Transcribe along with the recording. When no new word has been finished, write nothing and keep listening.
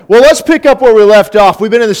Well, let's pick up where we left off.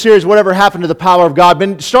 We've been in the series, Whatever Happened to the Power of God.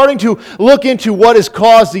 Been starting to look into what has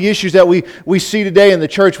caused the issues that we see today in the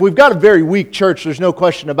church. We've got a very weak church, there's no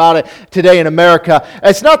question about it, today in America.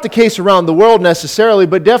 It's not the case around the world necessarily,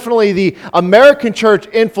 but definitely the American church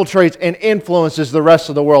infiltrates and influences the rest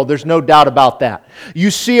of the world. There's no doubt about that.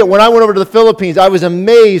 You see it. When I went over to the Philippines, I was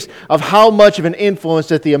amazed of how much of an influence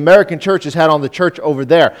that the American church has had on the church over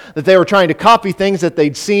there. That they were trying to copy things that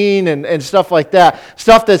they'd seen and stuff like that.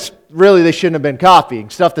 Stuff that's really they shouldn't have been copying.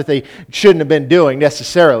 Stuff that they shouldn't have been doing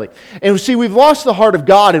necessarily. And see, we've lost the heart of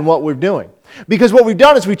God in what we're doing. Because what we've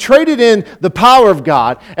done is we traded in the power of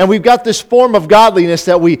God, and we've got this form of godliness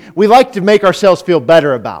that we like to make ourselves feel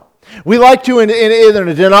better about. We like to, in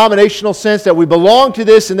a denominational sense, that we belong to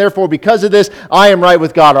this, and therefore because of this, I am right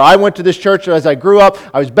with God. Or I went to this church as I grew up,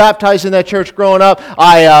 I was baptized in that church growing up,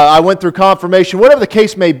 I went through confirmation, whatever the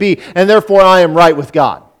case may be, and therefore I am right with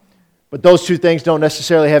God. But those two things don't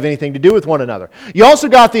necessarily have anything to do with one another. You also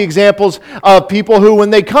got the examples of people who, when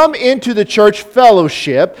they come into the church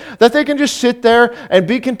fellowship, that they can just sit there and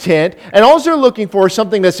be content, and all they're looking for is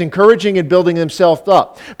something that's encouraging and building themselves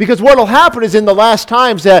up. Because what will happen is in the last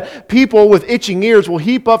times that people with itching ears will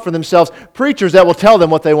heap up for themselves preachers that will tell them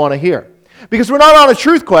what they want to hear. Because we're not on a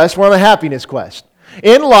truth quest, we're on a happiness quest.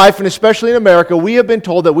 In life, and especially in America, we have been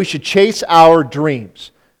told that we should chase our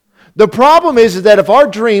dreams. The problem is that if our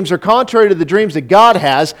dreams are contrary to the dreams that God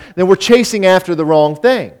has, then we're chasing after the wrong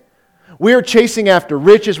thing. We are chasing after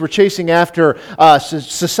riches, we're chasing after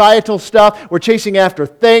societal stuff, we're chasing after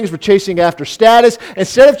things, we're chasing after status,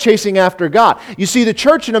 instead of chasing after God. You see, the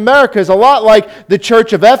church in America is a lot like the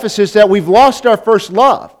church of Ephesus, that we've lost our first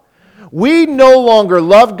love. We no longer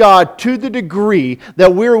love God to the degree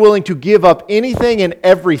that we're willing to give up anything and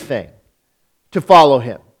everything to follow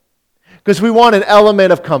Him. Because we want an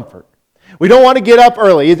element of comfort. We don't want to get up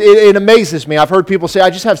early. It amazes me. I've heard people say,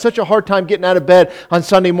 I just have such a hard time getting out of bed on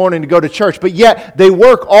Sunday morning to go to church. But yet, they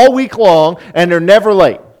work all week long and they're never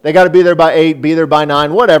late. They got to be there by 8, be there by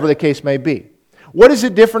 9, whatever the case may be. What is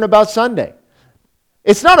it different about Sunday?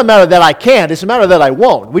 It's not a matter that I can't, it's a matter that I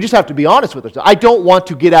won't. We just have to be honest with ourselves. I don't want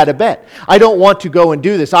to get out of bed. I don't want to go and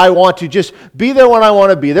do this. I want to just be there when I want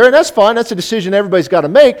to be there. And that's fine. That's a decision everybody's got to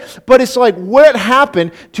make. But it's like, what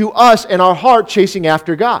happened to us and our heart chasing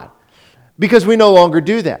after God? Because we no longer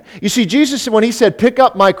do that. You see, Jesus, when He said, pick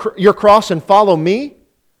up your cross and follow me,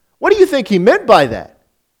 what do you think He meant by that?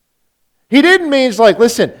 He didn't mean, it's like,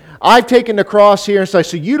 listen, I've taken the cross here, and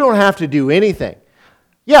so you don't have to do anything.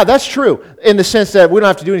 Yeah, that's true in the sense that we don't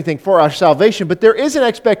have to do anything for our salvation, but there is an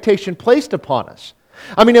expectation placed upon us.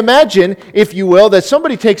 I mean, imagine, if you will, that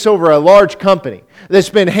somebody takes over a large company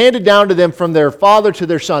that's been handed down to them from their father to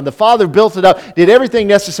their son. The father built it up, did everything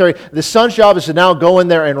necessary. The son's job is to now go in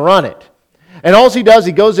there and run it. And all he does,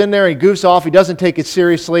 he goes in there, he goofs off, he doesn't take it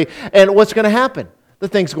seriously, and what's going to happen? The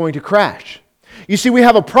thing's going to crash. You see, we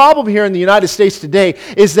have a problem here in the United States today,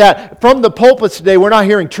 is that from the pulpits today, we're not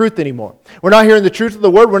hearing truth anymore. We're not hearing the truth of the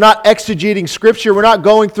Word. We're not exegeting Scripture. We're not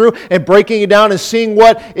going through and breaking it down and seeing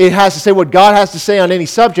what it has to say, what God has to say on any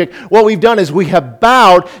subject. What we've done is we have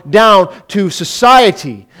bowed down to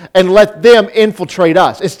society and let them infiltrate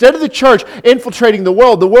us. Instead of the church infiltrating the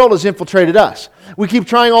world has infiltrated us. We keep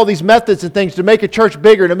trying all these methods and things to make a church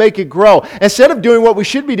bigger, to make it grow, instead of doing what we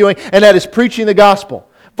should be doing, and that is preaching the gospel.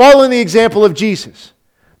 Following the example of Jesus,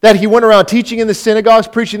 that He went around teaching in the synagogues,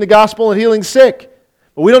 preaching the gospel and healing the sick.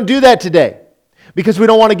 But we don't do that today because we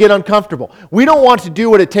don't want to get uncomfortable. We don't want to do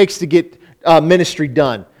what it takes to get ministry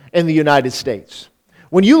done in the United States.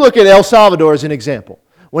 When you look at El Salvador as an example,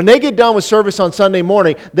 when they get done with service on Sunday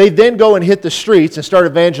morning, they then go and hit the streets and start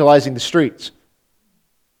evangelizing the streets.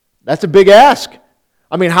 That's a big ask.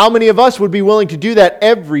 I mean, how many of us would be willing to do that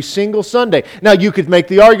every single Sunday? Now, you could make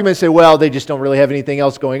the argument and say, well, they just don't really have anything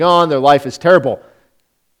else going on. Their life is terrible.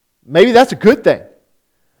 Maybe that's a good thing.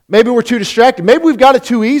 Maybe we're too distracted. Maybe we've got it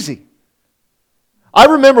too easy. I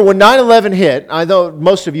remember when 9/11 hit, I know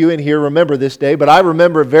most of you in here remember this day, but I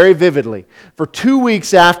remember it very vividly. For 2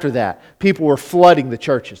 weeks after that, people were flooding the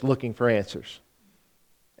churches looking for answers.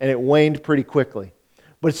 And it waned pretty quickly.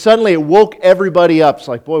 But suddenly it woke everybody up. It's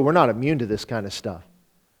like, boy, we're not immune to this kind of stuff.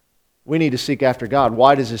 We need to seek after God.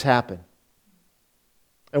 Why does this happen?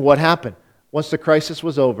 And what happened? Once the crisis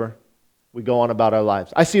was over, we go on about our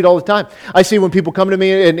lives. I see it all the time. I see when people come to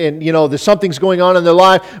me and there's something's going on in their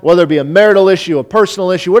life, whether it be a marital issue, a personal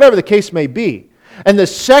issue, whatever the case may be. And the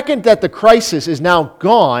second that the crisis is now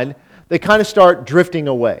gone, they kind of start drifting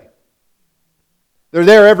away. They're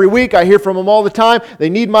there every week. I hear from them all the time. They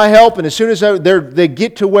need my help. And as soon as they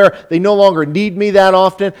get to where they no longer need me that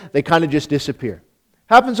often, they kind of just disappear.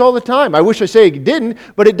 Happens all the time. I wish I say it didn't,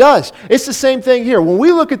 but it does. It's the same thing here. When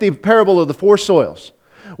we look at the parable of the four soils,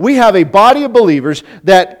 we have a body of believers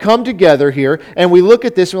that come together here, and we look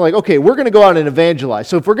at this and we're like, okay, we're going to go out and evangelize.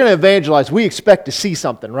 So if we're going to evangelize, we expect to see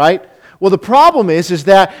something, right? Well, the problem is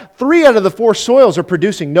that 3 out of the 4 soils are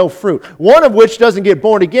producing no fruit. One of which doesn't get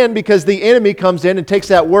born again because the enemy comes in and takes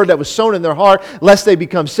that word that was sown in their heart, lest they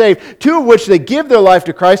become saved. 2 of which they give their life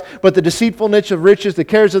to Christ, but the deceitfulness of riches, the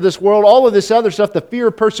cares of this world, all of this other stuff, the fear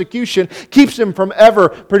of persecution, keeps them from ever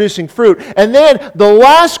producing fruit. And then the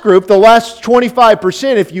last group, the last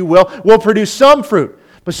 25%, if you will produce some fruit.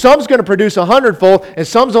 But some's going to produce 100-fold, and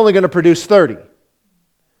some's only going to produce 30.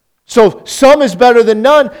 So some is better than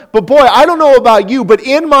none, but boy, I don't know about you, but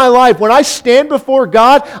in my life, when I stand before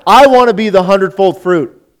God, I want to be the 100-fold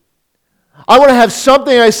fruit. I want to have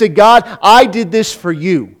something I say, God, I did this for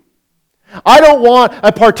you. I don't want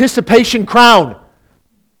a participation crown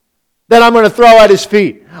that I'm going to throw at His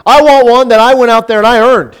feet. I want one that I went out there and I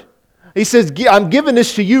earned. He says, I'm giving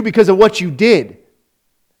this to you because of what you did.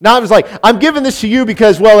 Now I was like, I'm giving this to you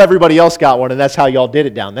because, well, everybody else got one, and that's how y'all did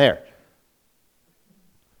it down there.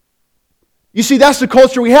 You see, that's the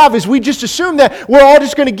culture we have, is we just assume that we're all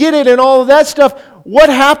just going to get it and all of that stuff. What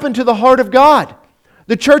happened to the heart of God?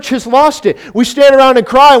 The church has lost it. We stand around and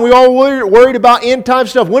cry, and we all worried about end time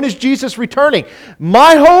stuff. When is Jesus returning?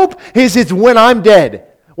 My hope is it's when I'm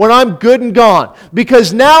dead, when I'm good and gone.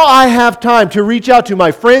 Because now I have time to reach out to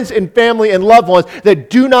my friends and family and loved ones that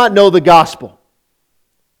do not know the gospel.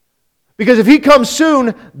 Because if He comes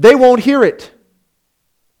soon, they won't hear it.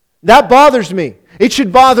 That bothers me. It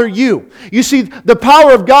should bother you. You see, the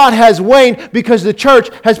power of God has waned because the church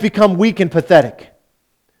has become weak and pathetic.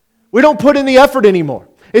 We don't put in the effort anymore.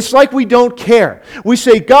 It's like we don't care. We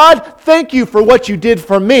say, God, thank you for what you did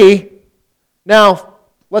for me. Now,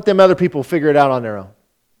 let them other people figure it out on their own.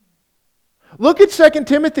 Look at 2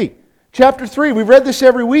 Timothy chapter 3. We've read this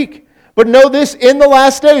every week. But know this, in the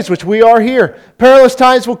last days, which we are here, perilous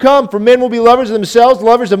times will come, for men will be lovers of themselves,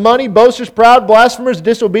 lovers of money, boasters, proud, blasphemers,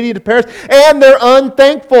 disobedient to parents, and they're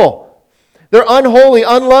unthankful. They're unholy,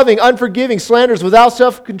 unloving, unforgiving, slanderers, without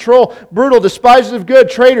self-control, brutal, despisers of good,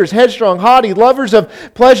 traitors, headstrong, haughty, lovers of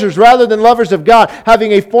pleasures rather than lovers of God,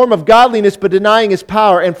 having a form of godliness but denying its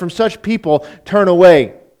power, and from such people turn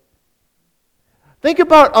away. Think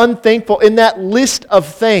about unthankful in that list of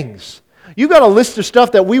things. You've got a list of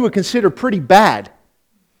stuff that we would consider pretty bad.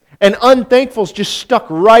 And unthankful's just stuck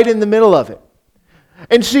right in the middle of it.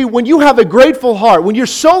 And see, when you have a grateful heart, when you're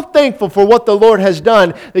so thankful for what the Lord has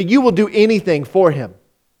done, that you will do anything for Him.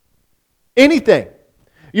 Anything.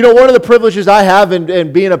 You know, one of the privileges I have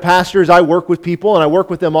in being a pastor is I work with people, and I work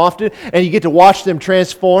with them often, and you get to watch them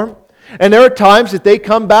transform. And there are times that they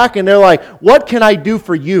come back and they're like, what can I do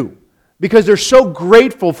for you? Because they're so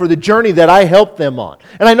grateful for the journey that I helped them on.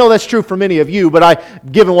 And I know that's true for many of you, but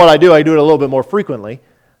given what I do it a little bit more frequently.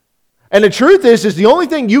 And the truth is the only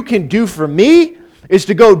thing you can do for me is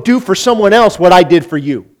to go do for someone else what I did for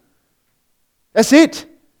you. That's it.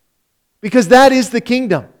 Because that is the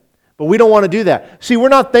kingdom. But we don't want to do that. See, we're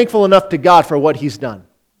not thankful enough to God for what He's done.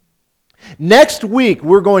 Next week,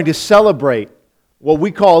 we're going to celebrate what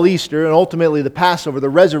we call Easter and ultimately the Passover, the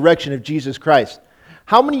resurrection of Jesus Christ.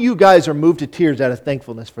 How many of you guys are moved to tears out of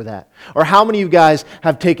thankfulness for that? Or how many of you guys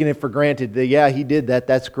have taken it for granted that, yeah, He did that,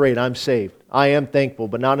 that's great, I'm saved. I am thankful,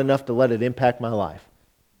 but not enough to let it impact my life.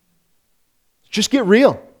 Just get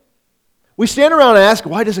real. We stand around and ask,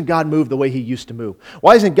 why doesn't God move the way He used to move?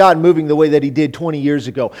 Why isn't God moving the way that He did 20 years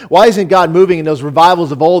ago? Why isn't God moving in those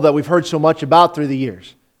revivals of old that we've heard so much about through the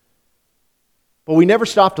years? But we never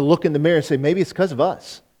stop to look in the mirror and say, maybe it's because of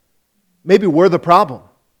us. Maybe we're the problem.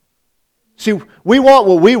 See, we want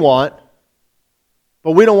what we want,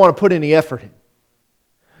 but we don't want to put any effort in.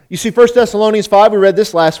 You see, 1 Thessalonians 5, we read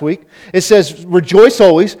this last week. It says, rejoice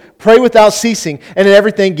always, pray without ceasing, and in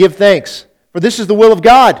everything give thanks. For this is the will of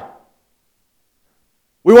God.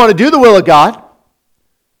 We want to do the will of God,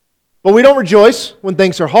 but we don't rejoice when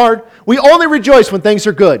things are hard. We only rejoice when things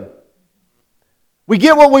are good. We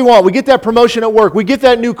get what we want. We get that promotion at work. We get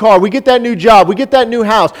that new car. We get that new job. We get that new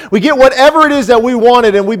house. We get whatever it is that we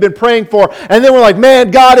wanted and we've been praying for. And then we're like, man,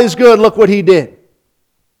 God is good. Look what He did.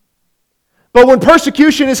 But when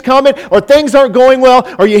persecution is coming or things aren't going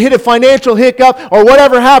well or you hit a financial hiccup or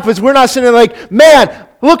whatever happens, we're not sitting there like, man,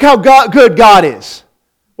 look how good God is.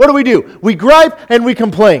 What do? We gripe and we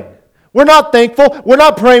complain. We're not thankful. We're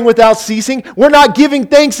not praying without ceasing. We're not giving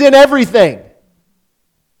thanks in everything.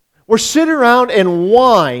 We're sitting around and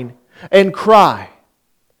whine and cry.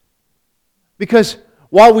 Because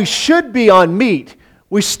while we should be on meat,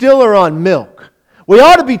 we still are on milk. We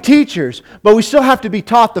ought to be teachers, but we still have to be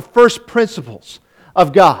taught the first principles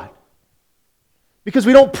of God. Because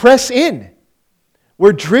we don't press in.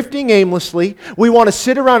 We're drifting aimlessly. We want to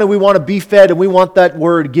sit around and we want to be fed and we want that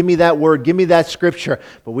word, give me that scripture.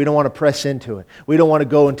 But we don't want to press into it. We don't want to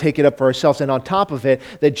go and take it up for ourselves. And on top of it,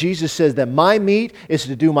 that Jesus says that my meat is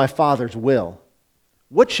to do my Father's will.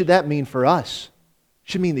 What should that mean for us?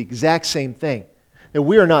 It should mean the exact same thing. That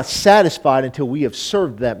we are not satisfied until we have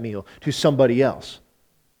served that meal to somebody else.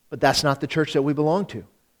 But that's not the church that we belong to.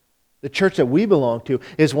 The church that we belong to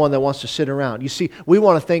is one that wants to sit around. You see, we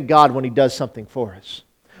want to thank God when He does something for us.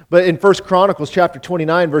 But in 1 Chronicles chapter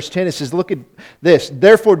 29, verse 10, it says, look at this.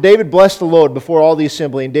 Therefore David blessed the Lord before all the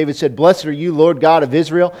assembly. And David said, Blessed are you, Lord God of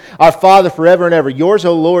Israel, our Father forever and ever. Yours,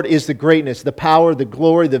 O Lord, is the greatness, the power, the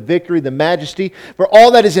glory, the victory, the majesty. For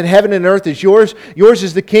all that is in heaven and earth is yours. Yours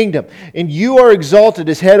is the kingdom. And you are exalted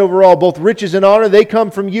as head over all. Both riches and honor, they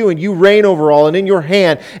come from you. And you reign over all. And in your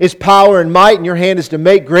hand is power and might. And your hand is to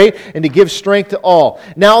make great and to give strength to all.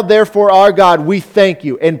 Now, therefore, our God, we thank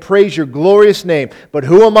you and praise your glorious name. But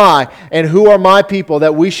who am I and who are my people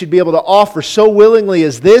that we should be able to offer so willingly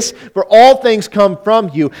as this? For all things come from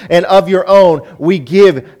you, and of your own we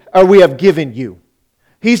have given you.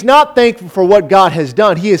 He's not thankful for what God has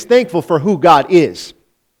done. He is thankful for who God is.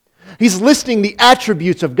 He's listing the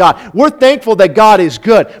attributes of God. We're thankful that God is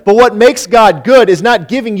good. But what makes God good is not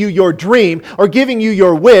giving you your dream or giving you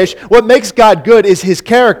your wish. What makes God good is His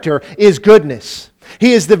character, is goodness.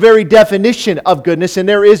 He is the very definition of goodness, and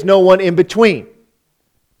there is no one in between.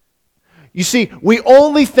 You see, we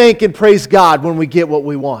only thank and praise God when we get what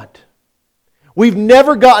we want. We've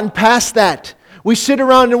never gotten past that. We sit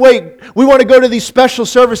around and wait. We want to go to these special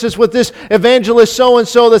services with this evangelist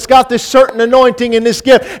so-and-so that's got this certain anointing and this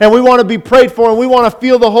gift, and we want to be prayed for, and we want to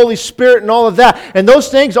feel the Holy Spirit and all of that. And those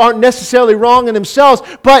things aren't necessarily wrong in themselves,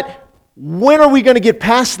 but when are we going to get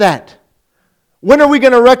past that? When are we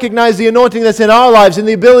going to recognize the anointing that's in our lives and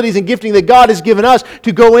the abilities and gifting that God has given us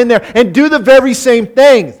to go in there and do the very same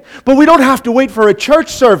thing? But we don't have to wait for a church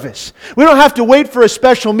service. We don't have to wait for a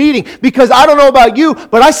special meeting, because I don't know about you,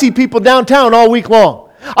 but I see people downtown all week long.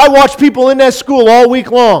 I watch people in that school all week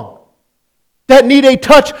long that need a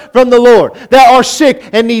touch from the Lord, that are sick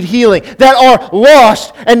and need healing, that are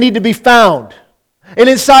lost and need to be found. And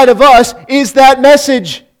inside of us is that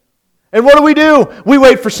message. And what do? We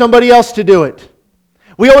wait for somebody else to do it.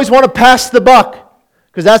 We always want to pass the buck,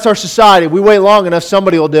 because that's our society. We wait long enough,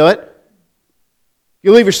 somebody will do it.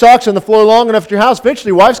 You leave your socks on the floor long enough at your house, eventually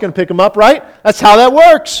your wife's going to pick them up, right? That's how that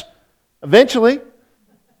works. Eventually.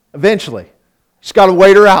 Just got to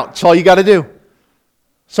wait her out. That's all you got to do.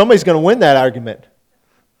 Somebody's going to win that argument.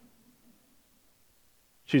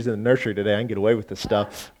 She's in the nursery today. I can get away with this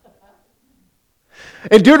stuff.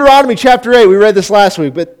 In Deuteronomy chapter 8, we read this last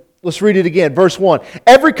week, but let's read it again. Verse 1.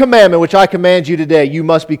 Every commandment which I command you today, you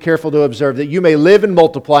must be careful to observe, that you may live and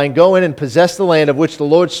multiply and go in and possess the land of which the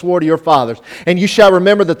Lord swore to your fathers. And you shall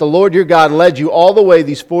remember that the Lord your God led you all the way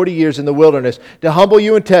these 40 years in the wilderness to humble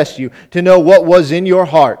you and test you, to know what was in your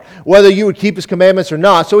heart, whether you would keep His commandments or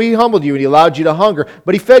not. So He humbled you and He allowed you to hunger.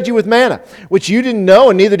 But He fed you with manna, which you didn't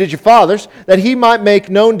know, and neither did your fathers, that He might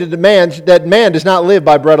make known to demand that man does not live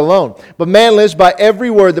by bread alone, but man lives by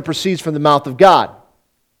every word that proceeds from the mouth of God.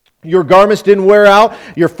 Your garments didn't wear out,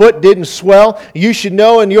 your foot didn't swell. You should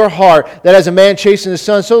know in your heart that as a man chastens his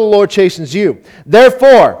son, so the Lord chastens you.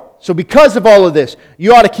 Therefore, so because of all of this,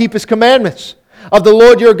 you ought to keep His commandments of the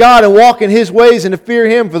Lord your God and walk in His ways and to fear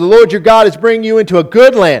Him. For the Lord your God is bringing you into a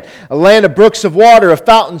good land, a land of brooks of water, of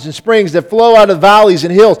fountains and springs that flow out of valleys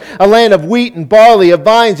and hills, a land of wheat and barley, of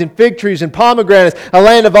vines and fig trees and pomegranates, a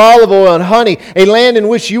land of olive oil and honey, a land in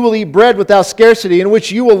which you will eat bread without scarcity, in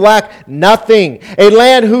which you will lack nothing, a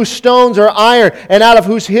land whose stones are iron, and out of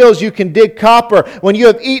whose hills you can dig copper. When you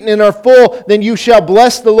have eaten and are full, then you shall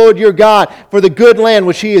bless the Lord your God for the good land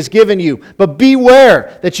which He has given you. But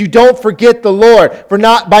beware that you don't forget the Lord,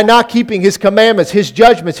 by not keeping His commandments, His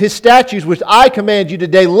judgments, His statutes, which I command you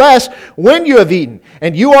today, lest when you have eaten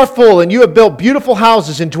and you are full and you have built beautiful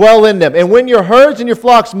houses and dwell in them, and when your herds and your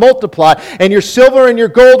flocks multiply, and your silver and your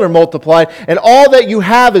gold are multiplied, and all that you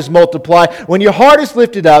have is multiplied, when your heart is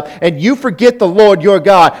lifted up and you forget the Lord your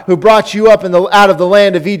God, who brought you up out of the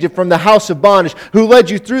land of Egypt from the house of bondage, who led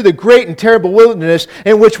you through the great and terrible wilderness,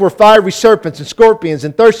 in which were fiery serpents and scorpions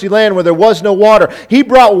and thirsty land where there was no water. He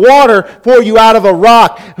brought water for you out of a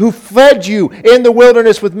rock, who fed you in the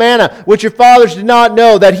wilderness with manna, which your fathers did not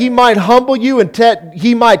know, that He might humble you and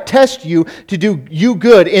He might test you to do you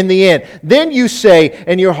good in the end. Then you say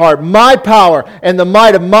in your heart, my power and the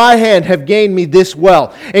might of my hand have gained me this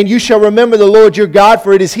wealth. And you shall remember the Lord your God,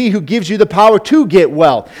 for it is He who gives you the power to get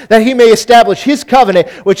wealth, that He may establish His covenant,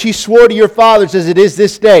 which He swore to your fathers as it is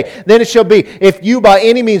this day. Then it shall be, if you by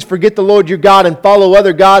any means forget the Lord your God and follow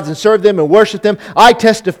other gods and serve them and worship them, I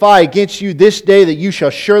testify against you this day that you shall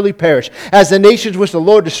surely perish. As the nations which the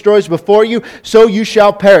Lord destroys before you, so you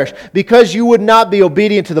shall perish, because you would not be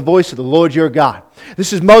obedient to the voice of the Lord your God.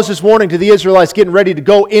 This is Moses' warning to the Israelites getting ready to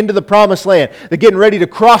go into the promised land. They're getting ready to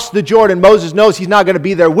cross the Jordan. Moses knows he's not going to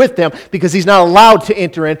be there with them because he's not allowed to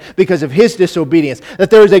enter in because of his disobedience.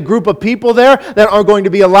 That there is a group of people there that aren't going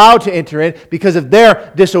to be allowed to enter in because of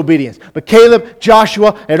their disobedience. But Caleb,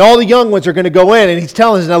 Joshua, and all the young ones are going to go in, and he's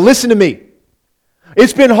telling us, now listen to me.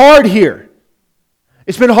 It's been hard here.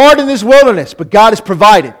 It's been hard in this wilderness, but God has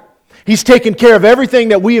provided. He's taken care of everything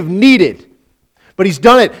that we have needed. But He's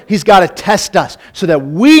done it. He's got to test us so that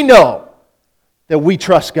we know that we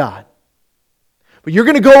trust God. But you're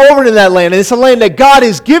going to go over to that land, and it's a land that God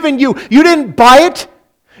has given you. You didn't buy it.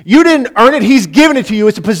 You didn't earn it. He's given it to you.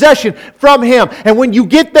 It's a possession from Him. And when you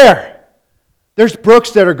get there, there's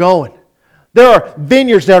brooks that are going. There are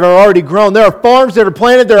vineyards that are already grown. There are farms that are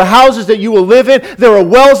planted. There are houses that you will live in. There are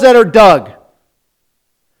wells that are dug.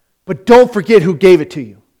 But don't forget who gave it to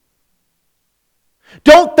you.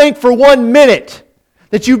 Don't think for 1 minute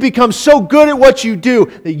that you've become so good at what you do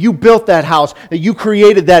that you built that house, that you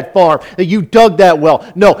created that farm, that you dug that well.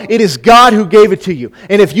 No, it is God who gave it to you.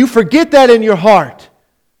 And if you forget that in your heart,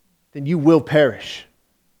 then you will perish.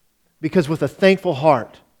 Because with a thankful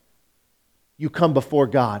heart, you come before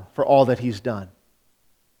God for all that He's done.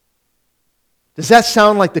 Does that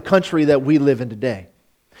sound like the country that we live in today?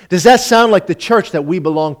 Does that sound like the church that we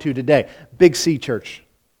belong to today? Big C Church.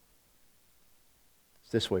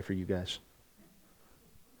 This way for you guys.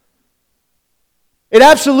 It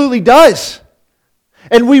absolutely does.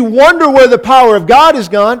 And we wonder where the power of God has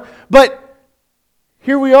gone, but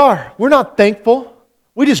here we are. We're not thankful.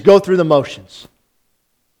 We just go through the motions.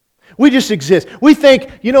 We just exist. We think,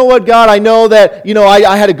 you know what, God, I know that,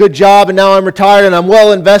 I had a good job and now I'm retired and I'm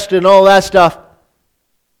well invested and all that stuff.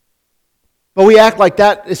 But we act like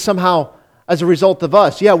that is somehow as a result of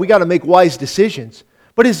us. Yeah, we got to make wise decisions.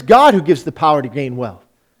 But it's God who gives the power to gain wealth.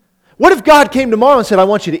 What if God came tomorrow and said, I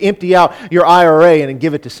want you to empty out your IRA and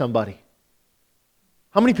give it to somebody?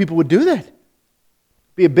 How many people would do that?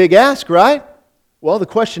 Be a big ask, right? Well, the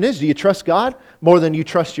question is, do you trust God more than you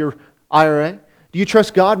trust your IRA? Do you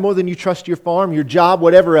trust God more than you trust your farm, your job,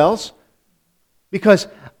 whatever else? Because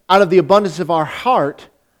out of the abundance of our heart,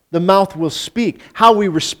 the mouth will speak. How we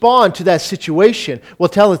respond to that situation will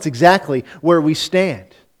tell us exactly where we stand.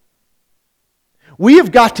 We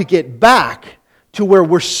have got to get back to where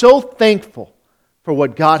we're so thankful for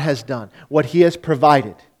what God has done, what He has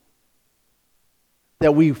provided,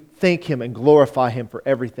 that we thank Him and glorify Him for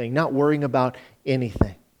everything, not worrying about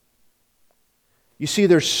anything. You see,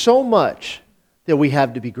 there's so much that we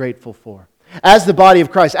have to be grateful for. As the body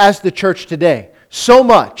of Christ, as the church today, so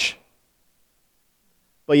much,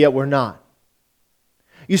 but yet we're not.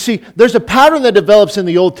 You see, there's a pattern that develops in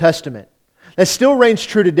the Old Testament that still reigns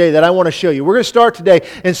true today that I want to show you. We're going to start today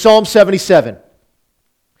in Psalm 77.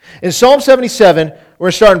 In Psalm 77, we're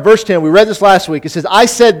going to start in verse 10. We read this last week. It says, I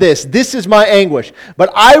said this is my anguish,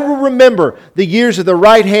 but I will remember the years of the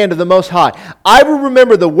right hand of the Most High. I will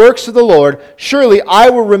remember the works of the Lord. Surely I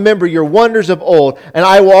will remember your wonders of old, and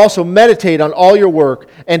I will also meditate on all your work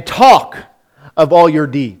and talk of all your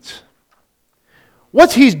deeds.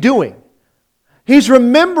 What's he doing? He's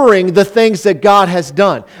remembering the things that God has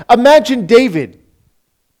done. Imagine David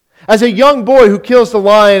as a young boy who kills the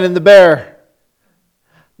lion and the bear.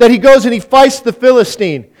 That he goes and he fights the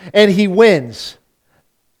Philistine and he wins.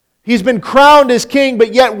 He's been crowned as king,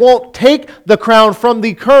 but yet won't take the crown from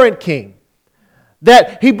the current king.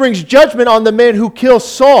 That he brings judgment on the men who kill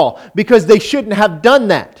Saul because they shouldn't have done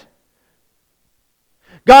that.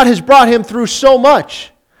 God has brought him through so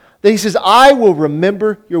much that he says, I will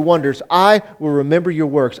remember your wonders. I will remember your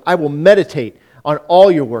works. I will meditate on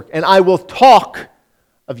all your work, and I will talk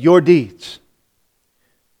of your deeds.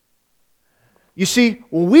 You see,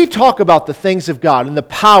 when we talk about the things of God and the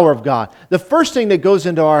power of God, the first thing that goes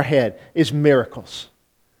into our head is miracles.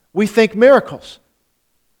 We think miracles.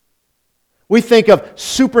 We think of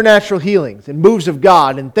supernatural healings and moves of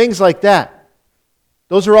God and things like that.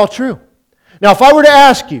 Those are all true. Now, if I were to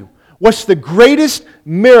ask you, what's the greatest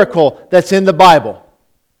miracle that's in the Bible?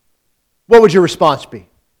 What would your response be?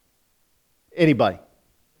 Anybody?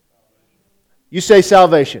 You say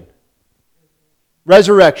salvation.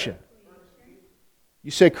 Resurrection. You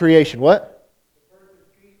say creation. What?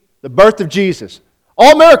 The birth of Jesus.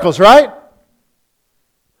 All miracles, right?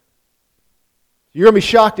 You're going to be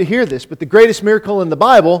shocked to hear this, but the greatest miracle in the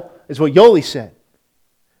Bible is what Yoli said.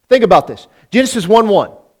 Think about this. Genesis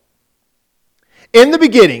 1:1. In the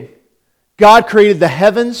beginning, God created the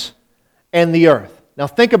heavens and the earth. Now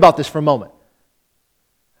think about this for a moment.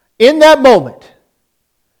 In that moment,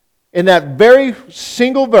 in that very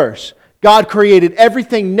single verse, God created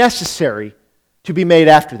everything necessary to be made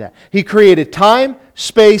after that. He created time,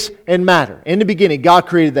 space, and matter. In the beginning, God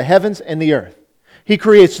created the heavens and the earth. He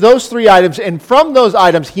creates those three items, and from those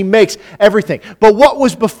items, He makes everything. But what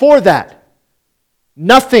was before that?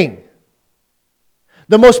 Nothing.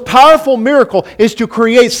 The most powerful miracle is to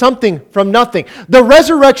create something from nothing. The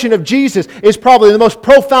resurrection of Jesus is probably the most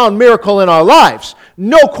profound miracle in our lives.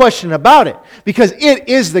 No question about it. Because it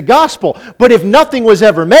is the gospel. But if nothing was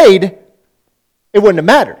ever made, it wouldn't have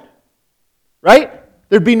mattered. Right?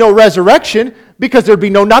 There'd be no resurrection because there'd be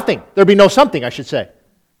no nothing. There'd be no something, I should say.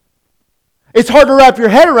 It's hard to wrap your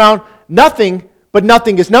head around nothing, but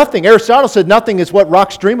nothing is nothing. Aristotle said nothing is what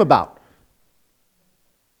rocks dream about.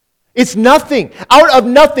 It's nothing. Out of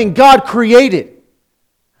nothing, God created.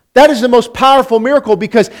 That is the most powerful miracle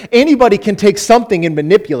because anybody can take something and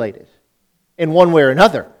manipulate it in one way or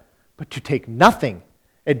another. But to take nothing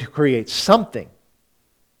and to create something,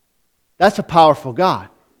 that's a powerful God.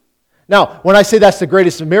 Now, when I say that's the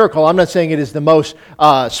greatest miracle, I'm not saying it is the most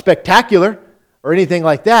spectacular or anything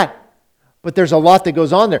like that. But there's a lot that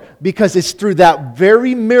goes on there because it's through that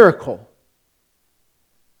very miracle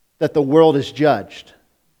that the world is judged.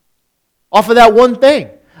 Off of that one thing.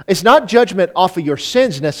 It's not judgment off of your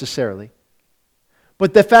sins necessarily,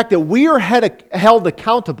 but the fact that we are held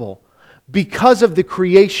accountable because of the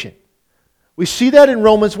creation. We see that in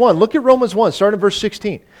Romans 1. Look at Romans 1, starting in verse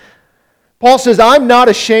 16. Paul says, I'm not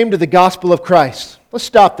ashamed of the gospel of Christ. Let's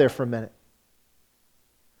stop there for a minute.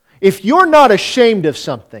 If you're not ashamed of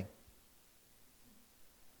something,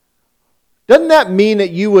 doesn't that mean that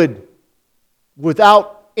you would,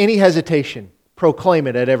 without any hesitation, proclaim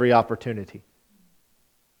it at every opportunity?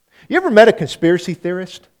 You ever met a conspiracy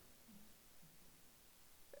theorist?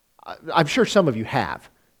 I'm sure some of you have.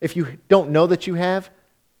 If you don't know that you have,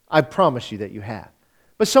 I promise you that you have.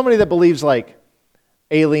 But somebody that believes like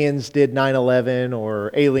aliens did 9/11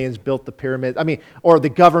 or aliens built the pyramid, or the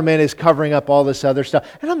government is covering up all this other stuff.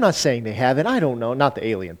 And I'm not saying they haven't. I don't know. Not the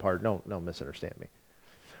alien part. No, misunderstand me.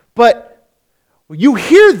 But you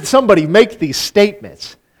hear somebody make these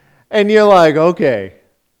statements, and you're like, okay.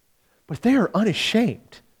 But they are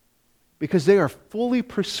unashamed because they are fully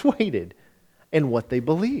persuaded in what they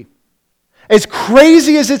believe. As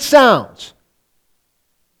crazy as it sounds,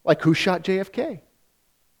 like who shot JFK?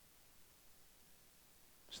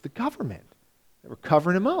 It's the government. They were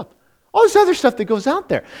covering him up. All this other stuff that goes out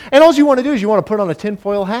there. And all you want to do is you want to put on a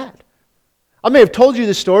tinfoil hat. I may have told you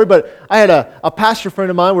this story, but I had a pastor friend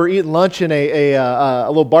of mine. We were eating lunch in a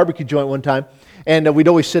little barbecue joint one time. And we'd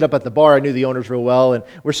always sit up at the bar. I knew the owners real well. And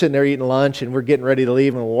we're sitting there eating lunch, and we're getting ready to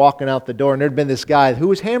leave, and we're walking out the door. And there'd been this guy who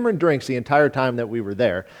was hammering drinks the entire time that we were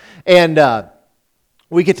there. And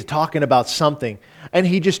we get to talking about something. And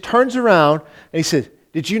he just turns around, and he says,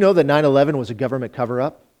 did you know that 9/11 was a government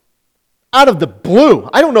cover-up? Out of the blue.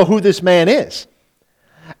 I don't know who this man is.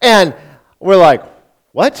 And we're like,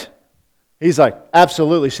 what? He's like,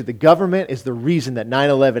 absolutely. So the government is the reason that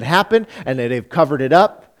 9/11 happened, and that they've covered it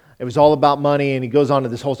up. It was all about money, and he goes on to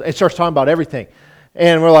this whole... It starts talking about everything.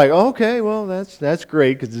 And we're like, okay, well, that's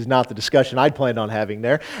great, because it's not the discussion I'd planned on having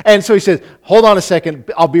there. And so he says, hold on a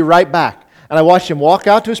second, I'll be right back. And I watched him walk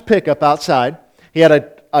out to his pickup outside. He had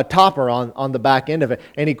a topper on the back end of it,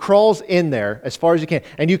 and he crawls in there as far as he can,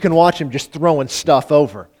 and you can watch him just throwing stuff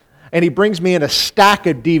over. And he brings me in a stack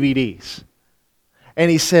of DVDs.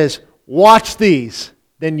 And he says, watch these,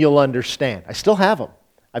 then you'll understand. I still have them.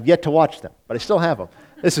 I've yet to watch them, but I still have them.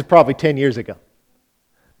 This is probably 10 years ago.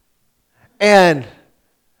 And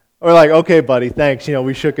we're like, okay, buddy, thanks.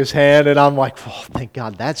 We shook his hand, and I'm like, oh, thank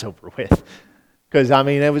God that's over with. Because,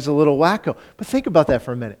 it was a little wacko. But think about that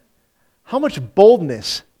for a minute. How much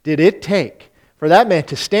boldness did it take for that man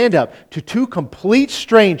to stand up to two complete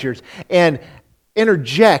strangers and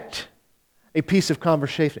interject a piece of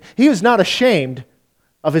conversation? He was not ashamed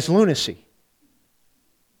of his lunacy.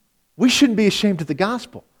 We shouldn't be ashamed of the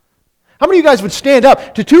gospel. How many of you guys would stand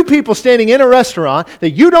up to two people standing in a restaurant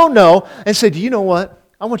that you don't know and say, do you know what?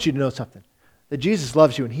 I want you to know something. That Jesus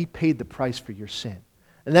loves you and He paid the price for your sin.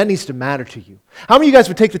 And that needs to matter to you. How many of you guys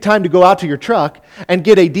would take the time to go out to your truck and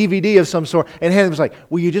get a DVD of some sort and hand them like,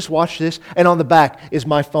 will you just watch this? And on the back is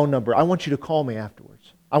my phone number. I want you to call me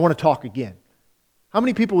afterwards. I want to talk again. How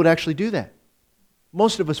many people would actually do that?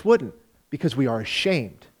 Most of us wouldn't, because we are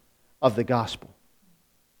ashamed of the gospel.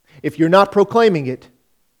 If you're not proclaiming it,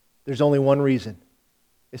 there's only one reason.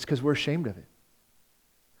 It's because we're ashamed of it.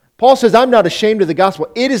 Paul says, I'm not ashamed of the gospel.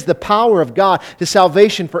 It is the power of God to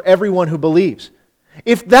salvation for everyone who believes.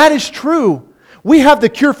 If that is true, we have the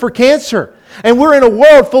cure for cancer. And we're in a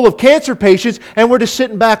world full of cancer patients, and we're just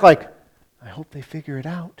sitting back like, I hope they figure it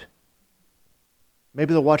out.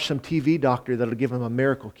 Maybe they'll watch some TV doctor that'll give them a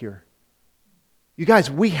miracle cure. You guys,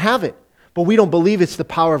 we have it, but we don't believe it's the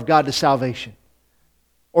power of God to salvation.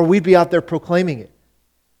 Or we'd be out there proclaiming it.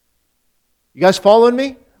 You guys following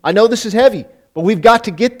me? I know this is heavy, but we've got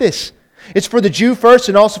to get this. It's for the Jew first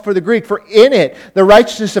and also for the Greek. For in it, the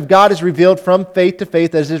righteousness of God is revealed from faith to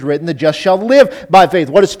faith, as is written, the just shall live by faith.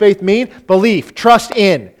 What does faith mean? Belief, trust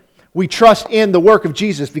in. We trust in the work of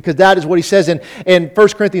Jesus because that is what he says in 1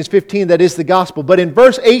 Corinthians 15, that is the gospel. But in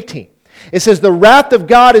verse 18, it says, the wrath of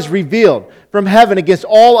God is revealed from heaven against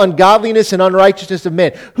all ungodliness and unrighteousness of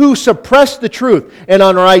men, who suppress the truth and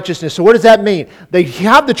unrighteousness. So what does that mean? They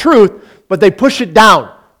have the truth, but they push it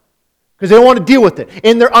down because they don't want to deal with it.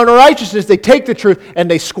 In their unrighteousness, they take the truth and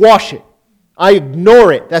they squash it. I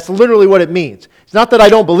ignore it. That's literally what it means. It's not that I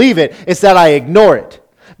don't believe it, it's that I ignore it.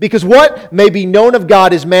 Because what may be known of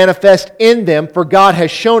God is manifest in them, for God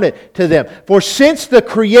has shown it to them. For since the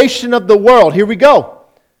creation of the world, here we go,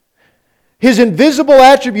 His invisible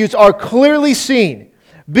attributes are clearly seen,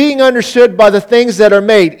 being understood by the things that are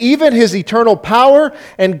made, even His eternal power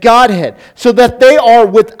and Godhead, so that they are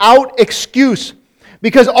without excuse.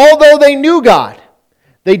 Because although they knew God,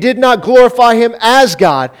 they did not glorify Him as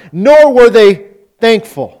God, nor were they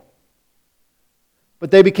thankful. But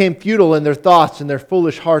they became futile in their thoughts, and their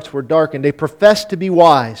foolish hearts were darkened. They professed to be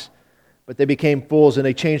wise, but they became fools, and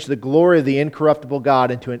they changed the glory of the incorruptible God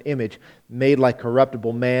into an image made like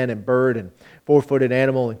corruptible man and bird and four-footed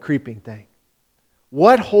animal and creeping thing.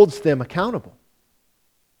 What holds them accountable?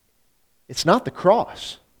 It's not the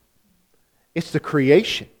cross. It's the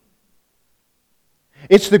creation.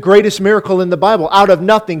 It's the greatest miracle in the Bible. Out of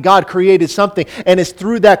nothing, God created something, and it's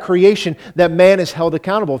through that creation that man is held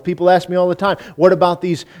accountable. People ask me all the time, what about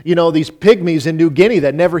these pygmies in New Guinea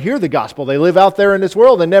that never hear the gospel? They live out there in this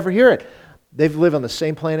world and never hear it. They live on the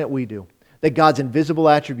same planet we do, that God's invisible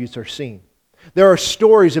attributes are seen. There are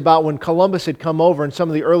stories about when Columbus had come over and some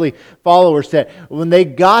of the early followers that when they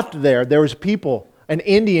got there, there was people, an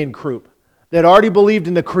Indian group, that already believed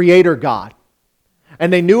in the Creator God.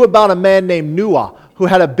 And they knew about a man named Noah who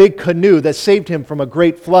had a big canoe that saved him from a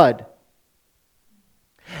great flood.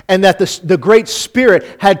 And that the Great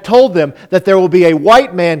Spirit had told them that there will be a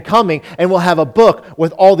white man coming and will have a book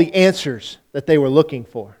with all the answers that they were looking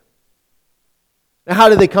for. Now, how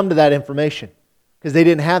did they come to that information? Because they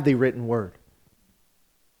didn't have the written word.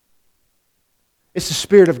 It's the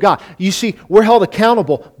Spirit of God. You see, we're held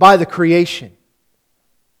accountable by the creation.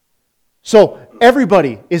 So,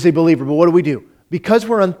 everybody is a believer, but what do? Because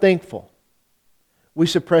we're unthankful, we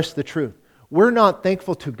suppress the truth. We're not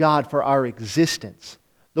thankful to God for our existence.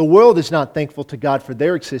 The world is not thankful to God for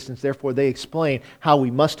their existence, therefore they explain how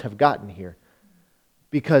we must have gotten here.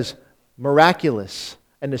 Because miraculous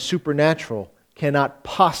and the supernatural cannot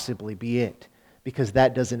possibly be it, because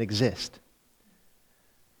that doesn't exist.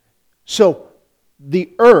 So,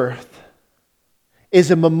 the earth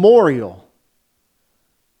is a memorial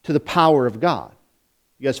to the power of God.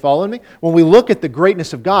 You guys following me? When we look at the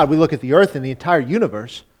greatness of God, we look at the earth and the entire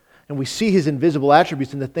universe, and we see His invisible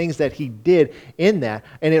attributes and the things that He did in that,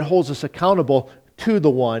 and it holds us accountable to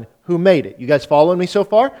the one who made it. You guys following me so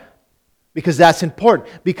far? Because that's important.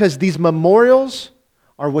 Because these memorials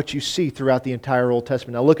are what you see throughout the entire Old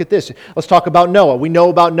Testament. Now look at this. Let's talk about Noah. We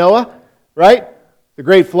know about Noah, right? The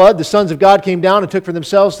great flood. The sons of God came down and took for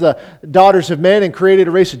themselves the daughters of men and created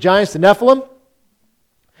a race of giants, the Nephilim.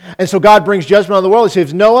 And so God brings judgment on the world. He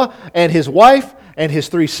saves Noah and his wife and his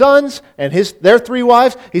 3 sons and their 3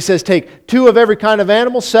 wives. He says, take 2 of every kind of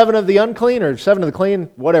animal, 7 of the unclean, or 7 of the clean,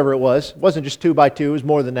 whatever it was. It wasn't just 2 by 2, it was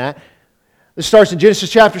more than that. This starts in Genesis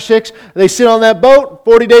chapter 6. They sit on that boat,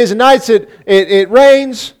 40 days and nights, it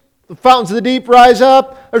rains, the fountains of the deep rise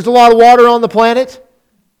up, there's a lot of water on the planet.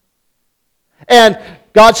 And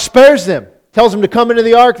God spares them, tells them to come into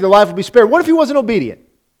the ark, their life will be spared. What if he wasn't obedient?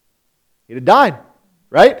 He'd have died.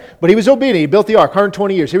 Right? But he was obedient. He built the ark,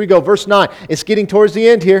 120 years. Here we go, verse 9. It's getting towards the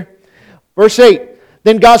end here. Verse 8.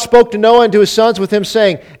 Then God spoke to Noah and to his sons with him,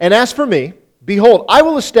 saying, and as for me, Behold, I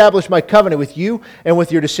will establish my covenant with you and with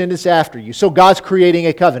your descendants after you. So God's creating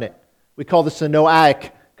a covenant. We call this the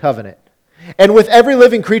Noahic covenant. And with every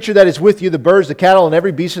living creature that is with you, the birds, the cattle, and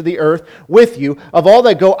every beast of the earth with you, of all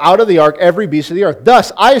that go out of the ark, every beast of the earth.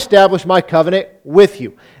 Thus I establish my covenant with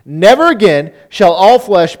you. Never again shall all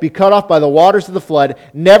flesh be cut off by the waters of the flood.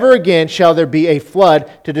 Never again shall there be a flood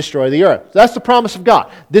to destroy the earth. So that's the promise of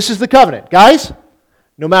God. This is the covenant. Guys,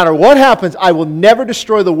 no matter what happens, I will never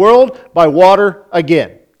destroy the world by water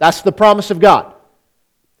again. That's the promise of God.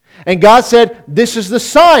 And God said, this is the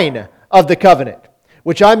sign of the covenant,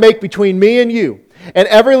 which I make between me and you, and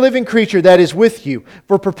every living creature that is with you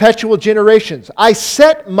for perpetual generations. I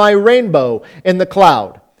set my rainbow in the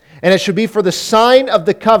cloud, and it shall be for the sign of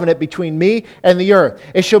the covenant between me and the earth.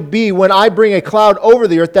 It shall be when I bring a cloud over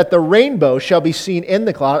the earth that the rainbow shall be seen in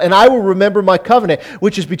the cloud, and I will remember my covenant,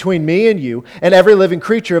 which is between me and you, and every living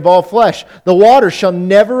creature of all flesh. The waters shall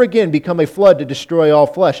never again become a flood to destroy all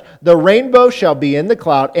flesh. The rainbow shall be in the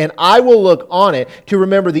cloud, and I will look on it to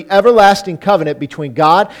remember the everlasting covenant between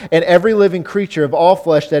God and every living creature of all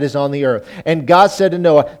flesh that is on the earth. And God said to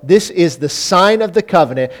Noah, this is the sign of the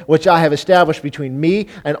covenant which I have established between me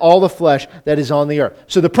and all the flesh that is on the earth.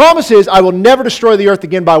 So the promise is, I will never destroy the earth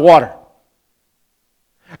again by water.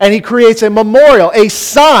 And He creates a memorial, a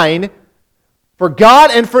sign for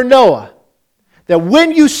God and for Noah, that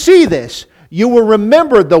when you see this, you will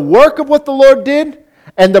remember the work of what the Lord did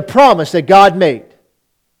and the promise that God made.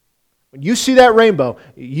 When you see that rainbow,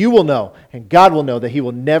 you will know, and God will know, that He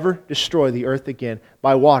will never destroy the earth again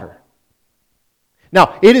by water.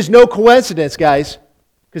 Now, it is no coincidence, guys,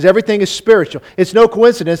 because everything is spiritual. It's no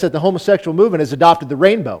coincidence that the homosexual movement has adopted the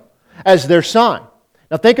rainbow as their sign.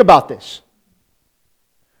 Now think about this.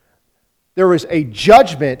 There was a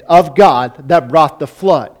judgment of God that brought the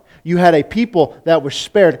flood. You had a people that were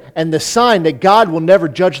spared, and the sign that God will never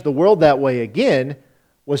judge the world that way again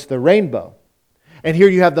was the rainbow. And here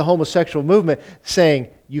you have the homosexual movement saying,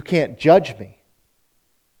 you can't judge me,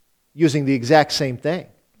 using the exact same thing.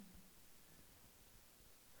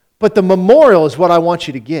 But the memorial is what I want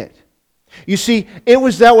you to get. You see, it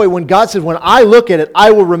was that way when God said, when I look at it,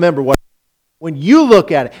 I will remember what. When you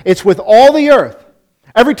look at it, it's with all the earth.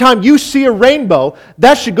 Every time you see a rainbow,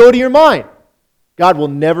 that should go to your mind. God will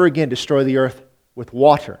never again destroy the earth with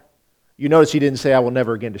water. You notice He didn't say, I will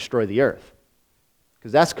never again destroy the earth,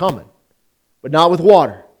 because that's coming, but not with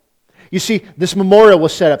water. You see, this memorial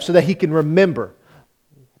was set up so that He can remember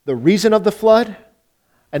the reason of the flood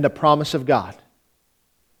and the promise of God.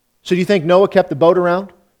 So do you think Noah kept the boat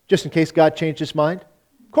around just in case God changed His mind?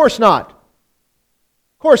 Of course not.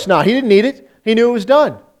 Of course not. He didn't need it. He knew it was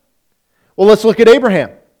done. Well, let's look at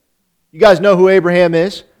Abraham. You guys know who Abraham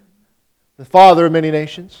is? The father of many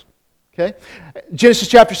nations. Okay? Genesis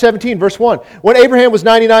chapter 17, verse 1. When Abraham was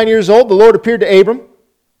 99 years old, the Lord appeared to Abram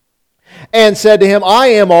and said to him, I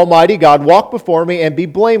am Almighty God, walk before me and be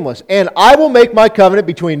blameless. And I will make my covenant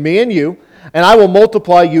between me and you, and I will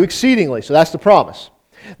multiply you exceedingly. So that's the promise.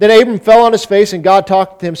 Then Abram fell on his face, and God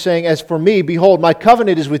talked to him, saying, As for me, behold, my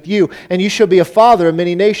covenant is with you, and you shall be a father of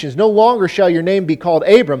many nations. No longer shall your name be called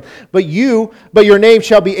Abram, but your name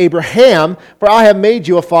shall be Abraham, for I have made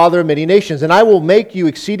you a father of many nations. And I will make you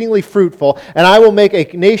exceedingly fruitful, and I will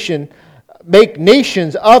make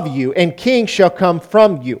nations of you, and kings shall come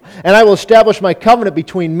from you. And I will establish my covenant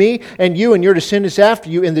between me and you and your descendants after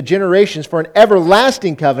you in the generations for an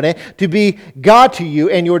everlasting covenant to be God to you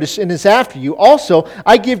and your descendants after you. Also,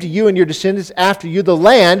 I give to you and your descendants after you the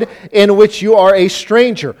land in which you are a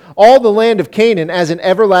stranger, all the land of Canaan as an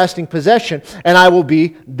everlasting possession, and I will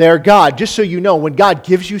be their God. Just so you know, when God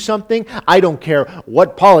gives you something, I don't care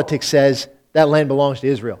what politics says, that land belongs to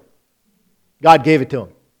Israel. God gave it to him.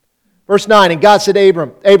 Verse 9, and God said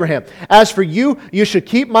to Abraham, As for you, you shall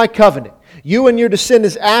keep my covenant, you and your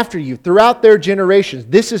descendants after you, throughout their generations.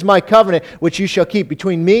 This is my covenant which you shall keep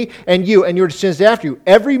between me and you and your descendants after you.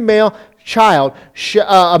 Every male child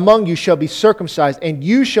among you shall be circumcised, and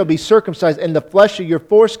you shall be circumcised in the flesh of your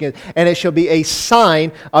foreskin, and it shall be a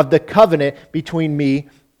sign of the covenant between me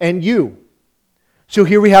and you. So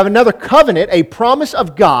here we have another covenant, a promise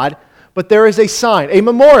of God. But there is a sign, a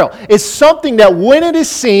memorial. It's something that when it is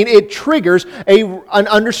seen, it triggers an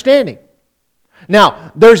understanding.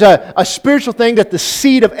 Now, there's a spiritual thing that the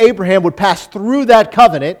seed of Abraham would pass through that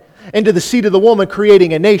covenant into the seed of the woman,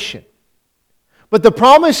 creating a nation. But the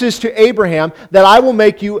promise is to Abraham that I will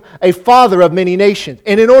make you a father of many nations.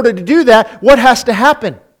 And in order to do that, what has to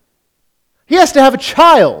happen? He has to have a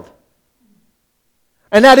child.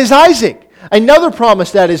 And that is Isaac. Another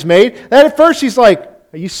promise that is made, that at first he's like,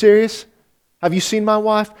 are you serious? Have you seen my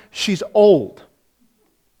wife? She's old.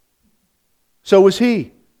 So was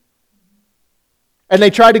he. And they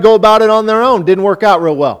tried to go about it on their own. Didn't work out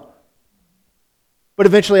real well. But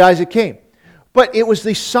eventually Isaac came. But it was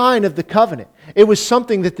the sign of the covenant. It was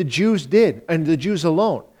something that the Jews did, and the Jews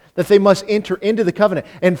alone, that they must enter into the covenant.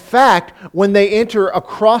 In fact, when they enter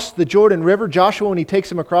across the Jordan River, Joshua, when he takes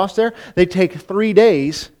them across there, they take 3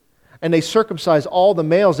 days and they circumcise all the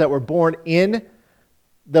males that were born in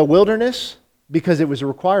the wilderness, because it was a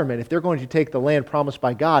requirement. If they're going to take the land promised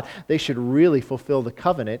by God, they should really fulfill the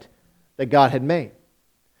covenant that God had made.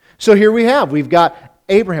 So here we've got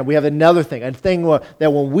Abraham. We have another thing, a thing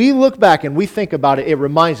that when we look back and we think about it, it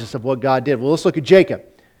reminds us of what God did. Well, let's look at Jacob.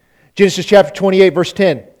 Genesis chapter 28, verse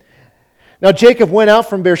 10. Now Jacob went out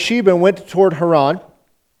from Beersheba and went toward Haran.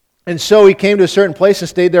 And so he came to a certain place and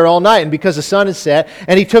stayed there all night. And because the sun had set,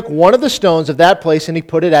 and he took one of the stones of that place and he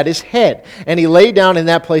put it at his head. And he lay down in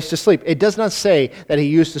that place to sleep. It does not say that he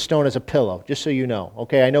used the stone as a pillow, just so you know.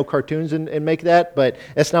 Okay, I know cartoons and make that, but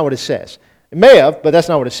that's not what it says. It may have, but that's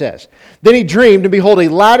not what it says. Then he dreamed, and behold, a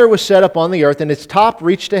ladder was set up on the earth, and its top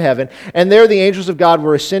reached to heaven, and there the angels of God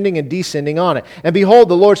were ascending and descending on it. And behold,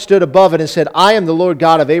 the Lord stood above it and said, I am the Lord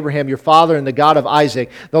God of Abraham, your father, and the God of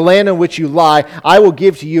Isaac. The land on which you lie, I will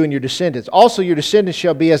give to you and your descendants. Also your descendants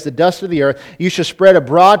shall be as the dust of the earth. You shall spread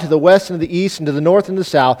abroad to the west and to the east and to the north and the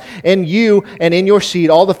south. And you and in your seed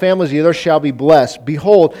all the families of the earth shall be blessed.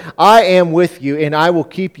 Behold, I am with you, and I will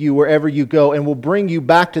keep you wherever you go, and will bring you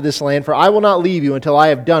back to this land, for I will not leave you until I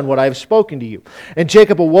have done what I have spoken to you. And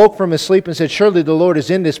Jacob awoke from his sleep and said, surely the Lord is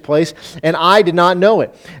in this place, and I did not know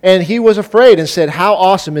it. And he was afraid and said, how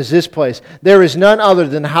awesome is this place? There is none other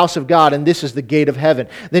than the house of God, and this is the gate of heaven.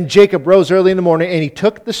 Then Jacob rose early in the morning, and he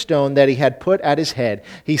took the stone that he had put at his head.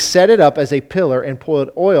 He set it up as a pillar and poured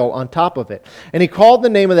oil on top of it. And he called the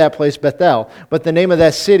name of that place Bethel, but the name of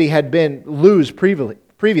that city had been Luz previously.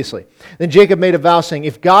 Then Jacob made a vow, saying,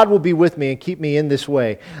 if God will be with me and keep me in this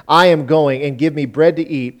way, I am going, and give me bread to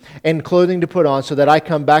eat and clothing to put on, so that I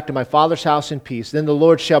come back to my father's house in peace. Then the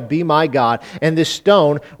Lord shall be my God, and this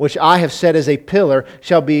stone which I have set as a pillar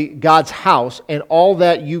shall be God's house, and all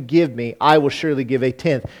that you give me, I will surely give a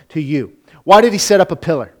tenth to you. Why did he set up a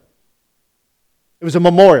pillar? It was a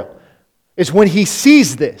memorial. It's when he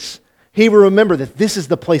sees this, he will remember that this is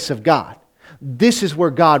the place of God. This is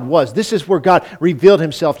where God was. This is where God revealed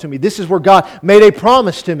himself to me. This is where God made a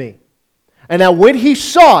promise to me. And now when he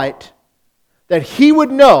saw it, that he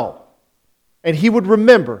would know and he would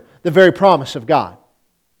remember the very promise of God.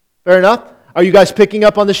 Fair enough? Are you guys picking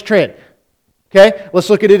up on this trend? Okay,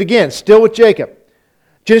 let's look at it again. Still with Jacob.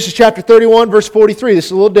 Genesis chapter 31, verse 43. This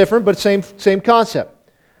is a little different, but same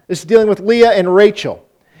concept. This is dealing with Leah and Rachel.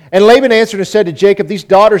 And Laban answered and said to Jacob, these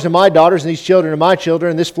daughters are my daughters, and these children are my children,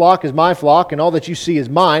 and this flock is my flock, and all that you see is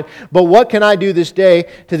mine. But what can I do this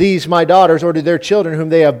day to these my daughters, or to their children whom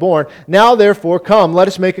they have borne? Now therefore, come, let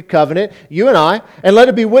us make a covenant, you and I, and let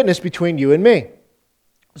it be witness between you and me.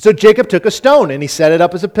 So Jacob took a stone, and he set it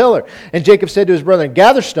up as a pillar. And Jacob said to his brethren,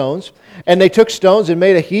 gather stones. And they took stones and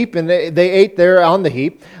made a heap, and they ate there on the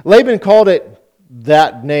heap. Laban called it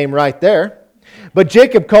that name right there. But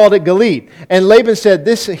Jacob called it Gilead. And Laban said,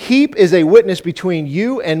 this heap is a witness between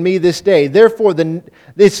you and me this day. Therefore,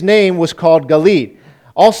 its name was called Gilead.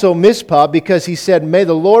 Also Mizpah, because he said, may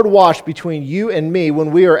the Lord watch between you and me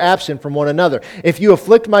when we are absent from one another. If you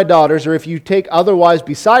afflict my daughters, or if you take otherwise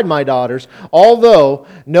beside my daughters, although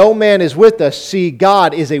no man is with us, see,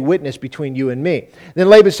 God is a witness between you and me. Then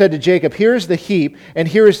Laban said to Jacob, here is the heap, and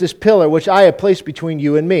here is this pillar which I have placed between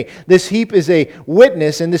you and me. This heap is a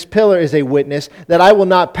witness, and this pillar is a witness, that I will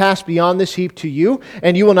not pass beyond this heap to you,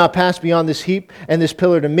 and you will not pass beyond this heap and this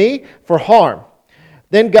pillar to me for harm.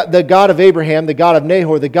 Then the God of Abraham, the God of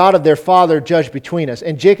Nahor, the God of their father, judged between us.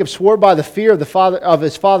 And Jacob swore by the fear of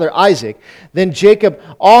his father Isaac. Then Jacob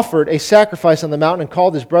offered a sacrifice on the mountain and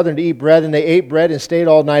called his brethren to eat bread. And they ate bread and stayed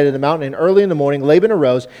all night at the mountain. And early in the morning Laban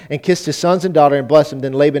arose and kissed his sons and daughter and blessed them.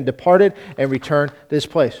 Then Laban departed and returned to his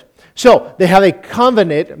place. So they have a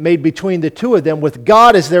covenant made between the two of them with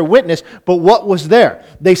God as their witness. But what was there?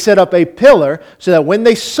 They set up a pillar so that when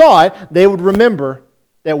they saw it, they would remember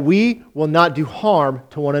that we will not do harm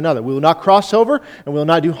to one another. We will not cross over, and we will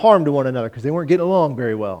not do harm to one another, because they weren't getting along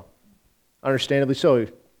very well. Understandably so,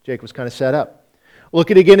 Jacob was kind of set up.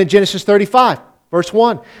 Look at it again in Genesis 35. Verse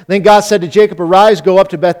 1, then God said to Jacob, arise, go up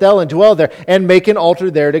to Bethel and dwell there, and make an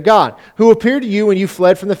altar there to God, who appeared to you when you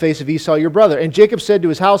fled from the face of Esau your brother. And Jacob said to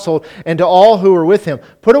his household and to all who were with him,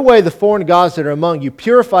 put away the foreign gods that are among you,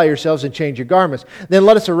 purify yourselves and change your garments. Then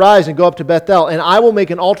let us arise and go up to Bethel, and I will make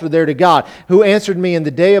an altar there to God, who answered me in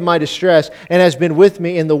the day of my distress, and has been with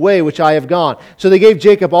me in the way which I have gone. So they gave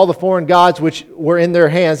Jacob all the foreign gods which were in their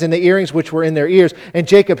hands, and the earrings which were in their ears, and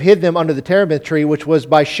Jacob hid them under the terebinth tree which was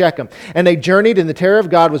by Shechem. And they journeyed and the terror of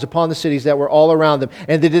God was upon the cities that were all around them,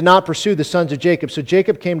 and they did not pursue the sons of Jacob. So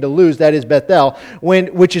Jacob came to Luz, that is Bethel,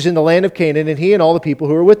 which is in the land of Canaan, and he and all the people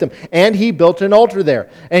who were with him. And he built an altar there,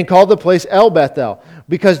 and called the place El Bethel,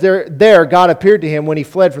 because there God appeared to him when he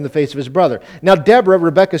fled from the face of his brother. Now Deborah,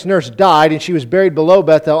 Rebekah's nurse, died, and she was buried below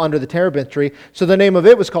Bethel under the terebinth tree, so the name of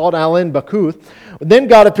it was called Alin Bakuth. Then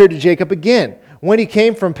God appeared to Jacob again, when he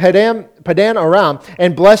came from Padan Aram,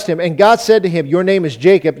 and blessed him. And God said to him, your name is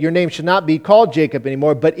Jacob. Your name should not be called Jacob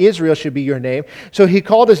anymore, but Israel should be your name. So he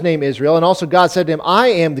called his name Israel. And also God said to him, I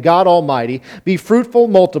am the God Almighty. Be fruitful,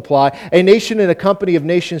 multiply. A nation and a company of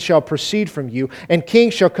nations shall proceed from you, and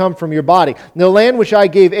kings shall come from your body. The land which I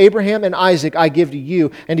gave Abraham and Isaac I give to you,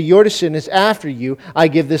 and to your descendants after you I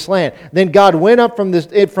give this land. Then God went up from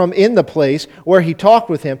in the place where he talked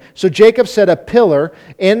with him. So Jacob set a pillar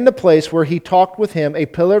in the place where he talked with him, a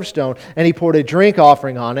pillar of stone, and he poured a drink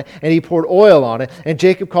offering on it, and he poured oil on it. And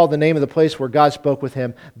Jacob called the name of the place where God spoke with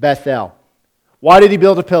him Bethel. Why did he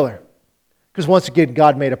build a pillar? Because once again,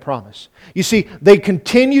 God made a promise. You see, they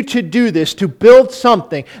continued to do this, to build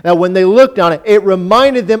something that when they looked on it, it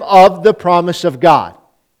reminded them of the promise of God.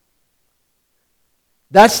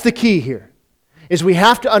 That's the key here, is we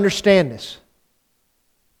have to understand this.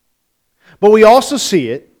 But we also see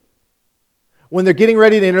it when they're getting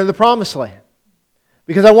ready to enter the promised land.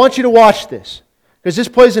 Because I want you to watch this, because this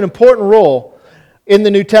plays an important role in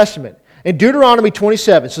the New Testament. In Deuteronomy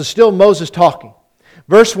 27, so still Moses talking,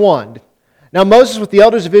 verse 1, now Moses with the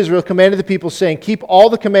elders of Israel commanded the people, saying, keep all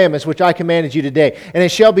the commandments which I commanded you today. And it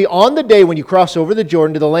shall be on the day when you cross over the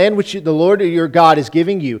Jordan to the land which the Lord your God is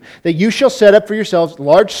giving you, that you shall set up for yourselves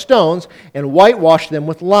large stones and whitewash them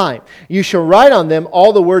with lime. You shall write on them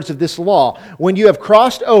all the words of this law, when you have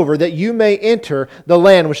crossed over, that you may enter the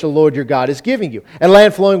land which the Lord your God is giving you, a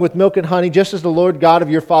land flowing with milk and honey, just as the Lord God of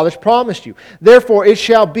your fathers promised you. Therefore it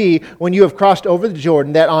shall be, when you have crossed over the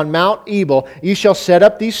Jordan, that on Mount Ebal you shall set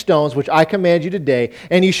up these stones which I command you today,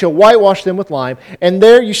 and you shall whitewash them with lime, and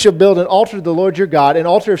there you shall build an altar to the Lord your God, an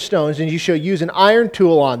altar of stones, and you shall use an iron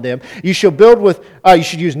tool on them. You shall build you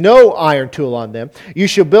should use no iron tool on them. You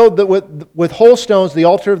shall build with whole stones the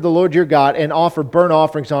altar of the Lord your God, and offer burnt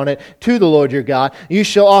offerings on it to the Lord your God. You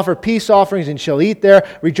shall offer peace offerings, and shall eat there.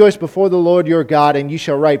 Rejoice before the Lord your God, and you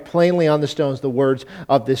shall write plainly on the stones the words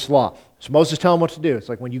of this law. So Moses telling them what to do. It's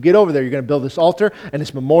like when you get over there, you're going to build this altar, and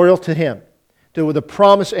it's memorial to him, to the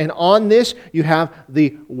promise, and on this you have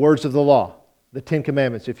the words of the law, the 10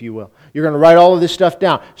 Commandments, if you will. You're going to write all of this stuff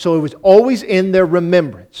down. So it was always in their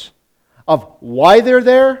remembrance of why they're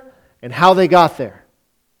there and how they got there.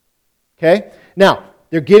 Okay? Now,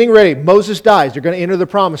 they're getting ready. Moses dies. They're going to enter the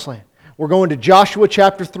promised land. We're going to Joshua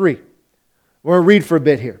chapter 3. We're going to read for a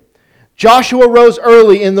bit here. Joshua rose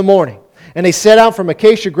early in the morning, and they set out from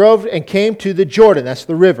Acacia Grove and came to the Jordan, that's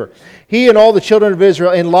the river. He and all the children of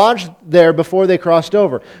Israel, and lodged there before they crossed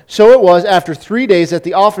over. So it was after 3 days that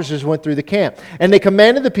the officers went through the camp. And they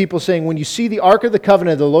commanded the people, saying, when you see the ark of the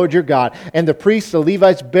covenant of the Lord your God, and the priests, the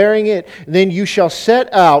Levites, bearing it, then you shall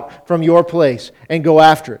set out from your place and go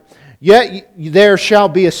after it. Yet there shall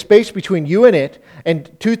be a space between you and it, and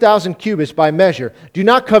 2,000 cubits by measure. Do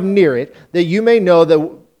not come near it, that you may know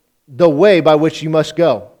the way by which you must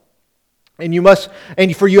go.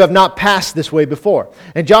 For you have not passed this way before.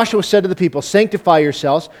 And Joshua said to the people, sanctify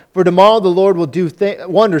yourselves, for tomorrow the Lord will do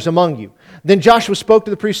wonders among you. Then Joshua spoke to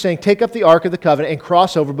the priests, saying, take up the ark of the covenant and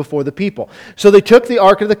cross over before the people. So they took the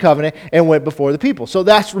ark of the covenant and went before the people. So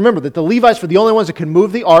remember that the Levites were the only ones that could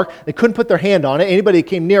move the ark. They couldn't put their hand on it. Anybody that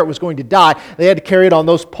came near it was going to die. They had to carry it on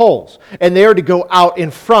those poles. And they are to go out in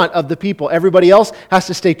front of the people. Everybody else has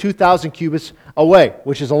to stay 2,000 cubits away,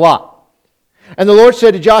 which is a lot. And the Lord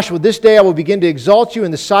said to Joshua, this day I will begin to exalt you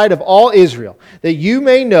in the sight of all Israel, that you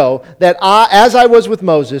may know that as I was with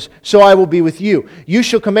Moses, so I will be with you. You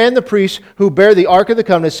shall command the priests who bear the ark of the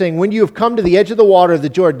covenant, saying, when you have come to the edge of the water of the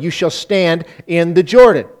Jordan, you shall stand in the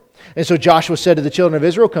Jordan. And so Joshua said to the children of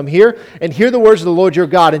Israel, come here and hear the words of the Lord your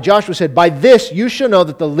God. And Joshua said, by this you shall know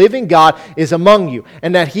that the living God is among you,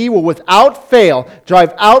 and that he will without fail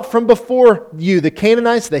drive out from before you the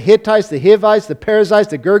Canaanites, the Hittites, the Hivites, the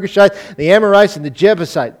Perizzites, the Girgashites, the Amorites, and the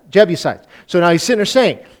Jebusites. So now he's sitting there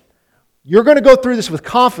saying, you're going to go through this with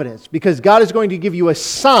confidence, because God is going to give you a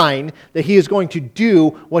sign that he is going to do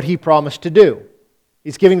what he promised to do.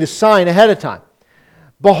 He's giving the sign ahead of time.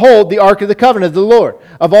 Behold, the ark of the covenant of the Lord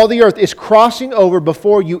of all the earth is crossing over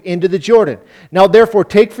before you into the Jordan. Now therefore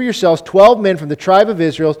take for yourselves 12 men from the tribe of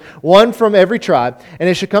Israel, one from every tribe, and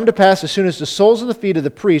it shall come to pass as soon as the soles of the feet of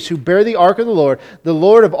the priests who bear the ark of the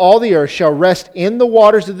Lord of all the earth shall rest in the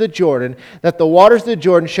waters of the Jordan, that the waters of the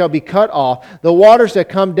Jordan shall be cut off, the waters that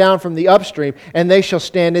come down from the upstream, and they shall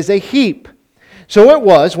stand as a heap. So it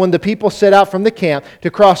was, when the people set out from the camp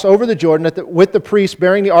to cross over the Jordan with the priests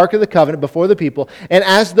bearing the Ark of the Covenant before the people, and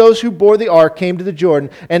as those who bore the Ark came to the Jordan,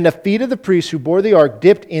 and the feet of the priests who bore the Ark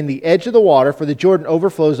dipped in the edge of the water, for the Jordan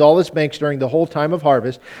overflows all its banks during the whole time of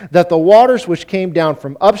harvest, that the waters which came down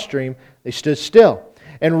from upstream, they stood still,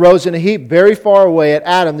 and rose in a heap very far away at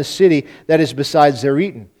Adam, the city that is beside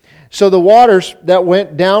Zeretan. So the waters that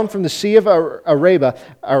went down from the sea of Arabah,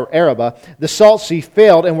 the salt sea,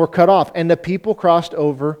 failed and were cut off, and the people crossed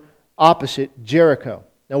over opposite Jericho.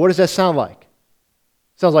 Now what does that sound like?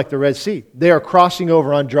 It sounds like the Red Sea. They are crossing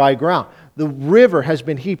over on dry ground. The river has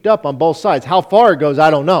been heaped up on both sides. How far it goes, I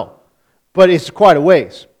don't know, but it's quite a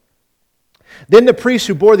ways. Then the priests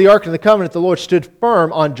who bore the Ark of the Covenant of the Lord stood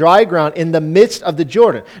firm on dry ground in the midst of the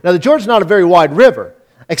Jordan. Now the Jordan's not a very wide river,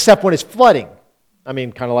 except when it's flooding. I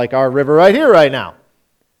mean, kind of like our river right here right now.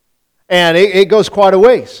 And it goes quite a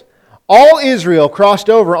ways. All Israel crossed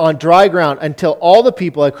over on dry ground until all the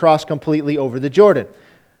people had crossed completely over the Jordan.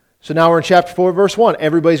 So now we're in chapter 4, verse 1.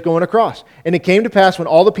 Everybody's going across. And it came to pass when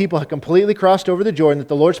all the people had completely crossed over the Jordan that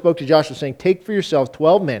the Lord spoke to Joshua, saying, Take for yourselves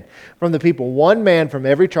 12 men from the people, one man from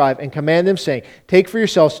every tribe, and command them, saying, Take for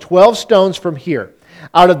yourselves 12 stones from here,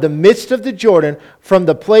 out of the midst of the Jordan, from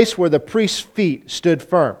the place where the priest's feet stood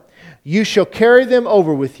firm. You shall carry them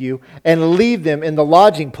over with you and leave them in the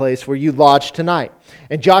lodging place where you lodge tonight.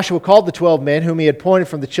 And Joshua called the 12 men whom he had appointed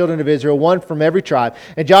from the children of Israel, one from every tribe.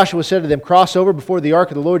 And Joshua said to them, Cross over before the ark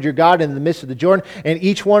of the Lord your God in the midst of the Jordan, and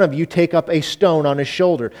each one of you take up a stone on his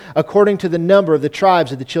shoulder, according to the number of the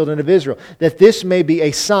tribes of the children of Israel, that this may be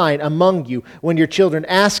a sign among you when your children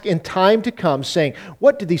ask in time to come, saying,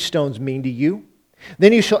 What do these stones mean to you?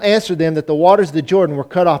 Then you shall answer them that the waters of the Jordan were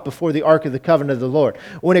cut off before the ark of the covenant of the Lord.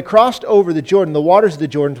 When it crossed over the Jordan, the waters of the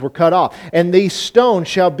Jordan were cut off, and these stones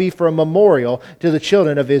shall be for a memorial to the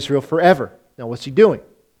children of Israel forever. Now what's he doing?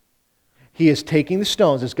 He is taking the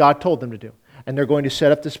stones as God told them to do, and they're going to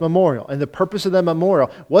set up this memorial. And the purpose of the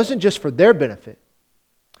memorial wasn't just for their benefit,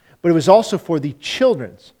 but it was also for the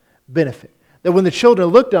children's benefit. That when the children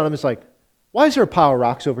looked at them, it's like, why is there a pile of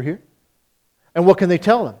rocks over here? And what can they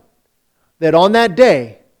tell them? That on that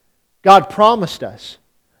day, God promised us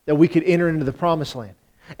that we could enter into the promised land.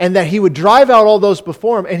 And that He would drive out all those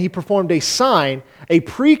before Him, and He performed a sign, a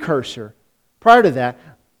precursor, prior to that,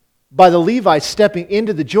 by the Levites stepping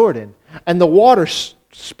into the Jordan, and the water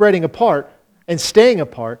spreading apart and staying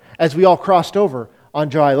apart as we all crossed over on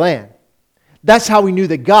dry land. That's how we knew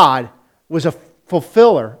that God was a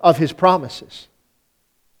fulfiller of His promises.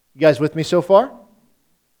 You guys with me so far?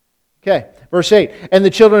 Okay, verse 8. And the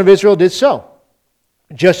children of Israel did so,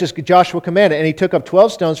 just as Joshua commanded. And he took up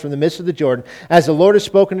 12 stones from the midst of the Jordan, as the Lord had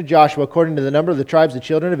spoken to Joshua, according to the number of the tribes of the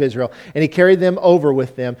children of Israel. And he carried them over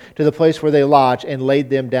with them to the place where they lodged, and laid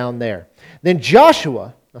them down there. Then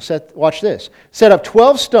Joshua, watch this, set up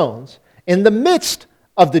 12 stones in the midst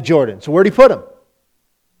of the Jordan. So where did he put them?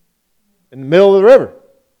 In the middle of the river.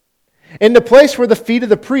 In the place where the feet of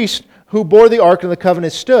the priests who bore the ark of the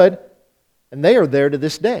covenant stood, and they are there to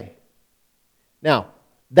this day. Now,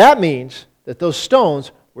 that means that those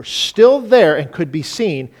stones were still there and could be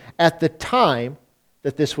seen at the time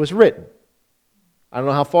that this was written. I don't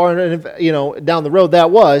know how far down the road that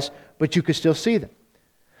was, but you could still see them.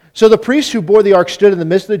 So the priests who bore the ark stood in the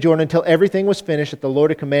midst of the Jordan until everything was finished that the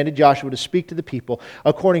Lord had commanded Joshua to speak to the people,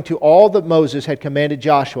 according to all that Moses had commanded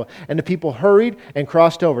Joshua. And the people hurried and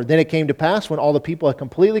crossed over. Then it came to pass, when all the people had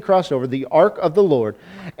completely crossed over, the ark of the Lord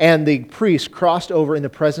and the priests crossed over in the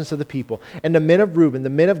presence of the people. And the men of Reuben, the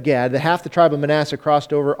men of Gad, the half the tribe of Manasseh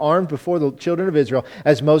crossed over, armed before the children of Israel,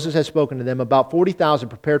 as Moses had spoken to them. About 40,000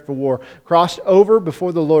 prepared for war, crossed over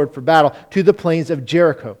before the Lord for battle to the plains of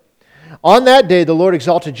Jericho. On that day, the Lord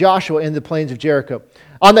exalted Joshua in the plains of Jericho.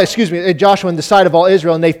 Joshua in the sight of all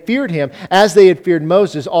Israel, and they feared him as they had feared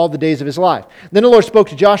Moses all the days of his life. Then the Lord spoke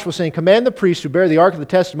to Joshua, saying, Command the priests who bear the ark of the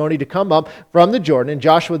testimony to come up from the Jordan. And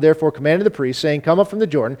Joshua therefore commanded the priests, saying, Come up from the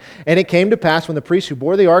Jordan. And it came to pass, when the priests who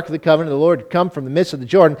bore the ark of the covenant of the Lord had come from the midst of the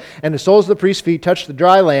Jordan, and the soles of the priests' feet touched the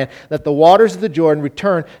dry land, that the waters of the Jordan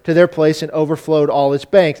returned to their place and overflowed all its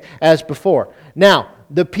banks as before. Now,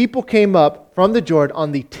 the people came up from the Jordan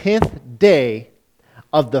on the 10th day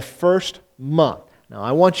of the first month. Now,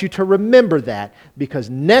 I want you to remember that, because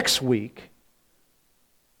next week,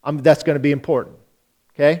 that's going to be important.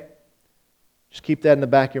 Okay? Just keep that in the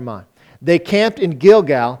back of your mind. They camped in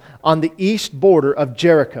Gilgal on the east border of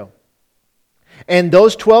Jericho. And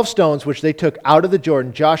those 12 stones which they took out of the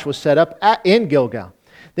Jordan, Joshua set up in Gilgal.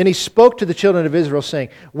 Then he spoke to the children of Israel, saying,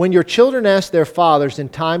 When your children ask their fathers in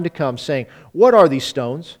time to come, saying, What are these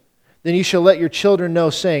stones? Then you shall let your children know,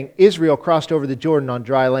 saying, Israel crossed over the Jordan on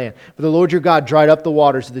dry land. For the Lord your God dried up the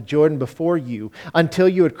waters of the Jordan before you, until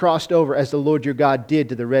you had crossed over, as the Lord your God did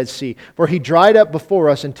to the Red Sea. For he dried up before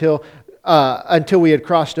us until we had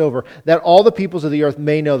crossed over, that all the peoples of the earth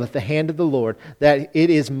may know that the hand of the Lord, that it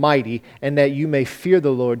is mighty, and that you may fear the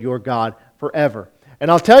Lord your God forever. And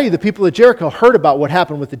I'll tell you, the people of Jericho heard about what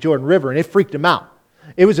happened with the Jordan River, and it freaked them out.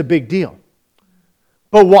 It was a big deal.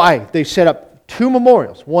 But why? They set up 2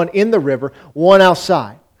 memorials, one in the river, one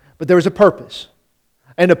outside. But there was a purpose.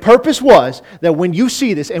 And the purpose was that when you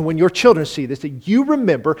see this and when your children see this, that you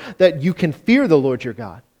remember that you can fear the Lord your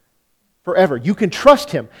God forever. You can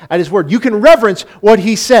trust Him at His word. You can reverence what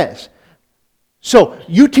He says. So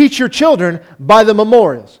you teach your children by the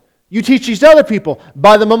memorials. You teach these other people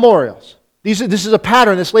by the memorials. This is a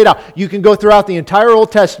pattern that's laid out. You can go throughout the entire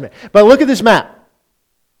Old Testament. But look at this map.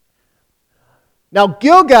 Now,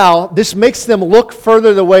 Gilgal, this makes them look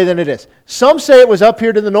further away than it is. Some say it was up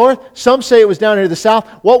here to the north. Some say it was down here to the south.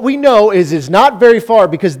 What we know is it's not very far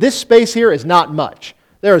because this space here is not much.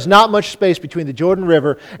 There is not much space between the Jordan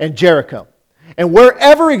River and Jericho. And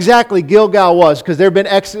wherever exactly Gilgal was, because they've been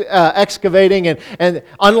excavating, and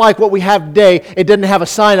unlike what we have today, it doesn't have a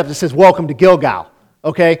sign up that says, "Welcome to Gilgal."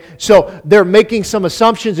 Okay? So they're making some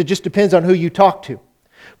assumptions. It just depends on who you talk to.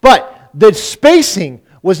 But the spacing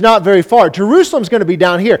was not very far. Jerusalem's going to be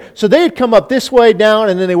down here. So they had come up this way down,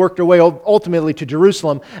 and then they worked their way ultimately to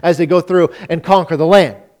Jerusalem as they go through and conquer the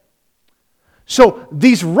land. So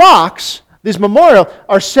these rocks, this memorial,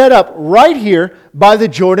 are set up right here by the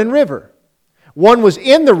Jordan River. One was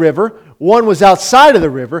in the river, one was outside of the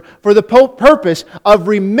river, for the purpose of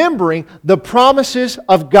remembering the promises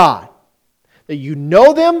of God. That you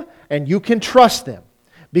know them and you can trust them,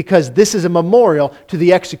 because this is a memorial to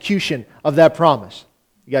the execution of that promise.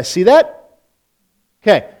 You guys see that?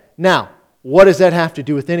 Okay, now, what does that have to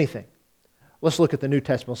do with anything? Let's look at the New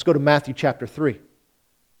Testament. Let's go to Matthew chapter 3.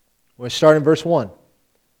 We'll start in verse 1.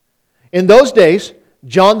 In those days,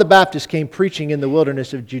 John the Baptist came preaching in the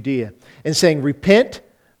wilderness of Judea and saying, Repent,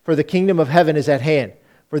 for the kingdom of heaven is at hand.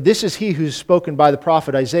 For this is he who is spoken by the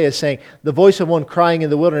prophet Isaiah, saying, The voice of one crying in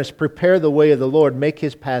the wilderness, Prepare the way of the Lord, make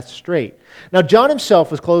His path straight. Now John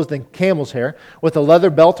himself was clothed in camel's hair, with a leather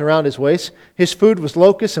belt around his waist. His food was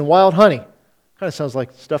locusts and wild honey. Kind of sounds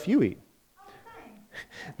like stuff you eat.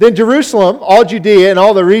 Then Jerusalem, all Judea, and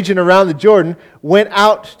all the region around the Jordan went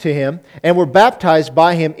out to him and were baptized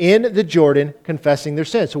by him in the Jordan, confessing their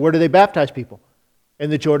sins. So where do they baptize people? In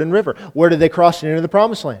the Jordan River. Where did they cross into the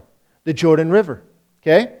Promised Land? The Jordan River.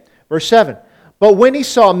 Okay? Verse 7. But when he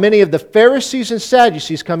saw many of the Pharisees and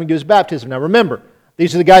Sadducees coming to his baptism. Now remember,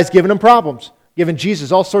 these are the guys giving him problems, giving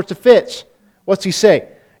Jesus all sorts of fits. What's he say?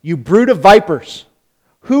 You brood of vipers,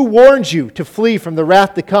 who warns you to flee from the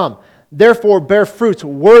wrath to come? Therefore bear fruits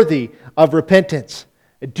worthy of repentance.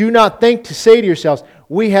 Do not think to say to yourselves,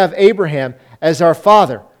 We have Abraham as our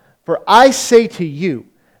father. For I say to you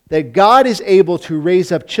that God is able to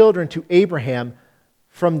raise up children to Abraham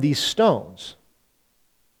from these stones.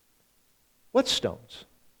 What stones?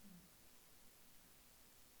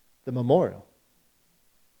 The memorial.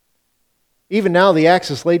 Even now the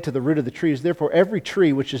axe is laid to the root of the trees. Therefore every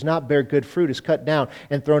tree which does not bear good fruit is cut down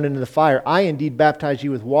and thrown into the fire. I indeed baptize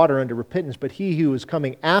you with water unto repentance, but he who is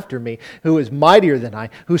coming after me, who is mightier than I,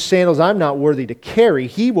 whose sandals I'm not worthy to carry,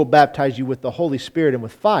 he will baptize you with the Holy Spirit and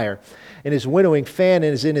with fire. And his winnowing fan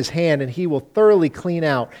is in his hand, and he will thoroughly clean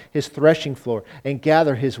out his threshing floor and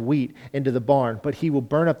gather his wheat into the barn, but he will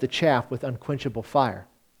burn up the chaff with unquenchable fire.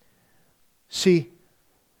 See,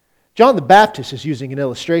 John the Baptist is using an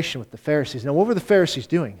illustration with the Pharisees. Now, what were the Pharisees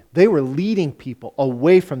doing? They were leading people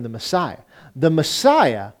away from the Messiah. The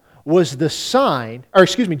Messiah was the sign,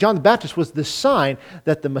 John the Baptist was the sign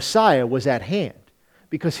that the Messiah was at hand,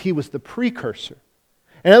 because he was the precursor.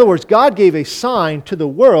 In other words, God gave a sign to the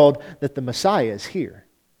world that the Messiah is here.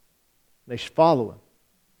 They should follow him.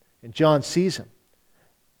 And John sees him.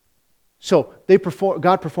 So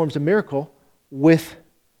God performs a miracle with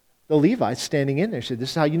the Levites standing in there. Said,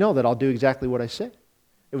 this is how you know that I'll do exactly what I said.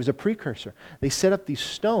 It was a precursor. They set up these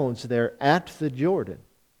stones there at the Jordan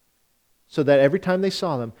so that every time they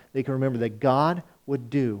saw them, they can remember that God would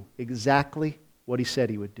do exactly what he said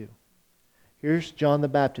he would do. Here's John the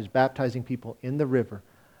Baptist baptizing people in the river.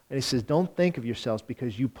 And he says, don't think of yourselves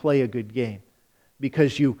because you play a good game,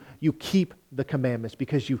 because you keep the commandments,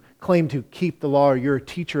 because you claim to keep the law, or you're a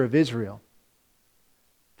teacher of Israel,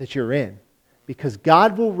 that you're in. Because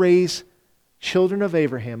God will raise children of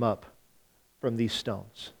Abraham up from these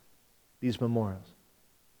stones, these memorials.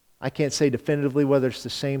 I can't say definitively whether it's the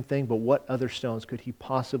same thing, but what other stones could he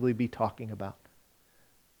possibly be talking about?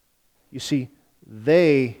 You see,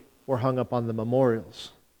 they were hung up on the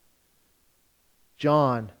memorials.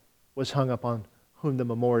 John was hung up on whom the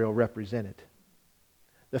memorial represented.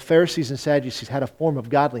 The Pharisees and Sadducees had a form of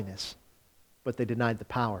godliness, but they denied the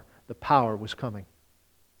power. The power was coming.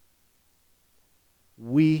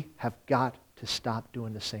 We have got to stop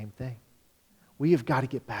doing the same thing. We have got to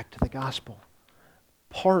get back to the gospel.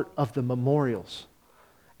 Part of the memorials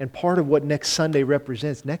and part of what next Sunday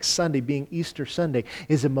represents, next Sunday being Easter Sunday,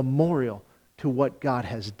 is a memorial to what God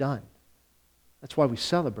has done. That's why we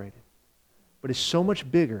celebrate it. But it's so much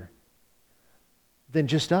bigger than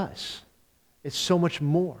just us. It's so much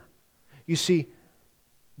more. You see,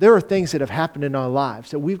 there are things that have happened in our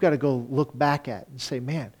lives that we've got to go look back at and say,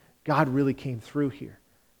 man, God really came through here.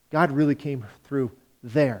 God really came through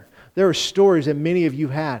there. There are stories that many of you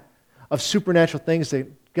had of supernatural things that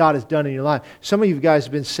God has done in your life. Some of you guys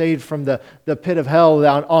have been saved from the pit of hell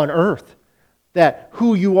down on earth. That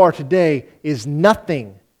who you are today is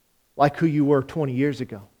nothing like who you were 20 years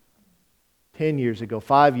ago, 10 years ago,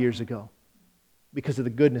 5 years ago, because of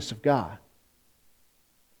the goodness of God.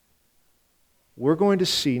 We're going to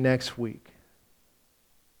see next week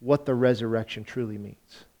what the resurrection truly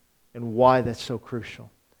means and why that's so crucial.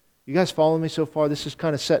 You guys follow me so far? This is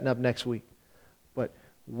kind of setting up next week. But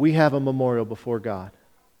we have a memorial before God.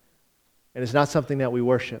 And it's not something that we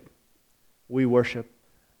worship. We worship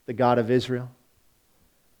the God of Israel,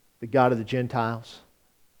 the God of the Gentiles,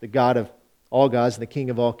 the God of all gods, and the King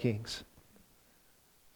of all kings.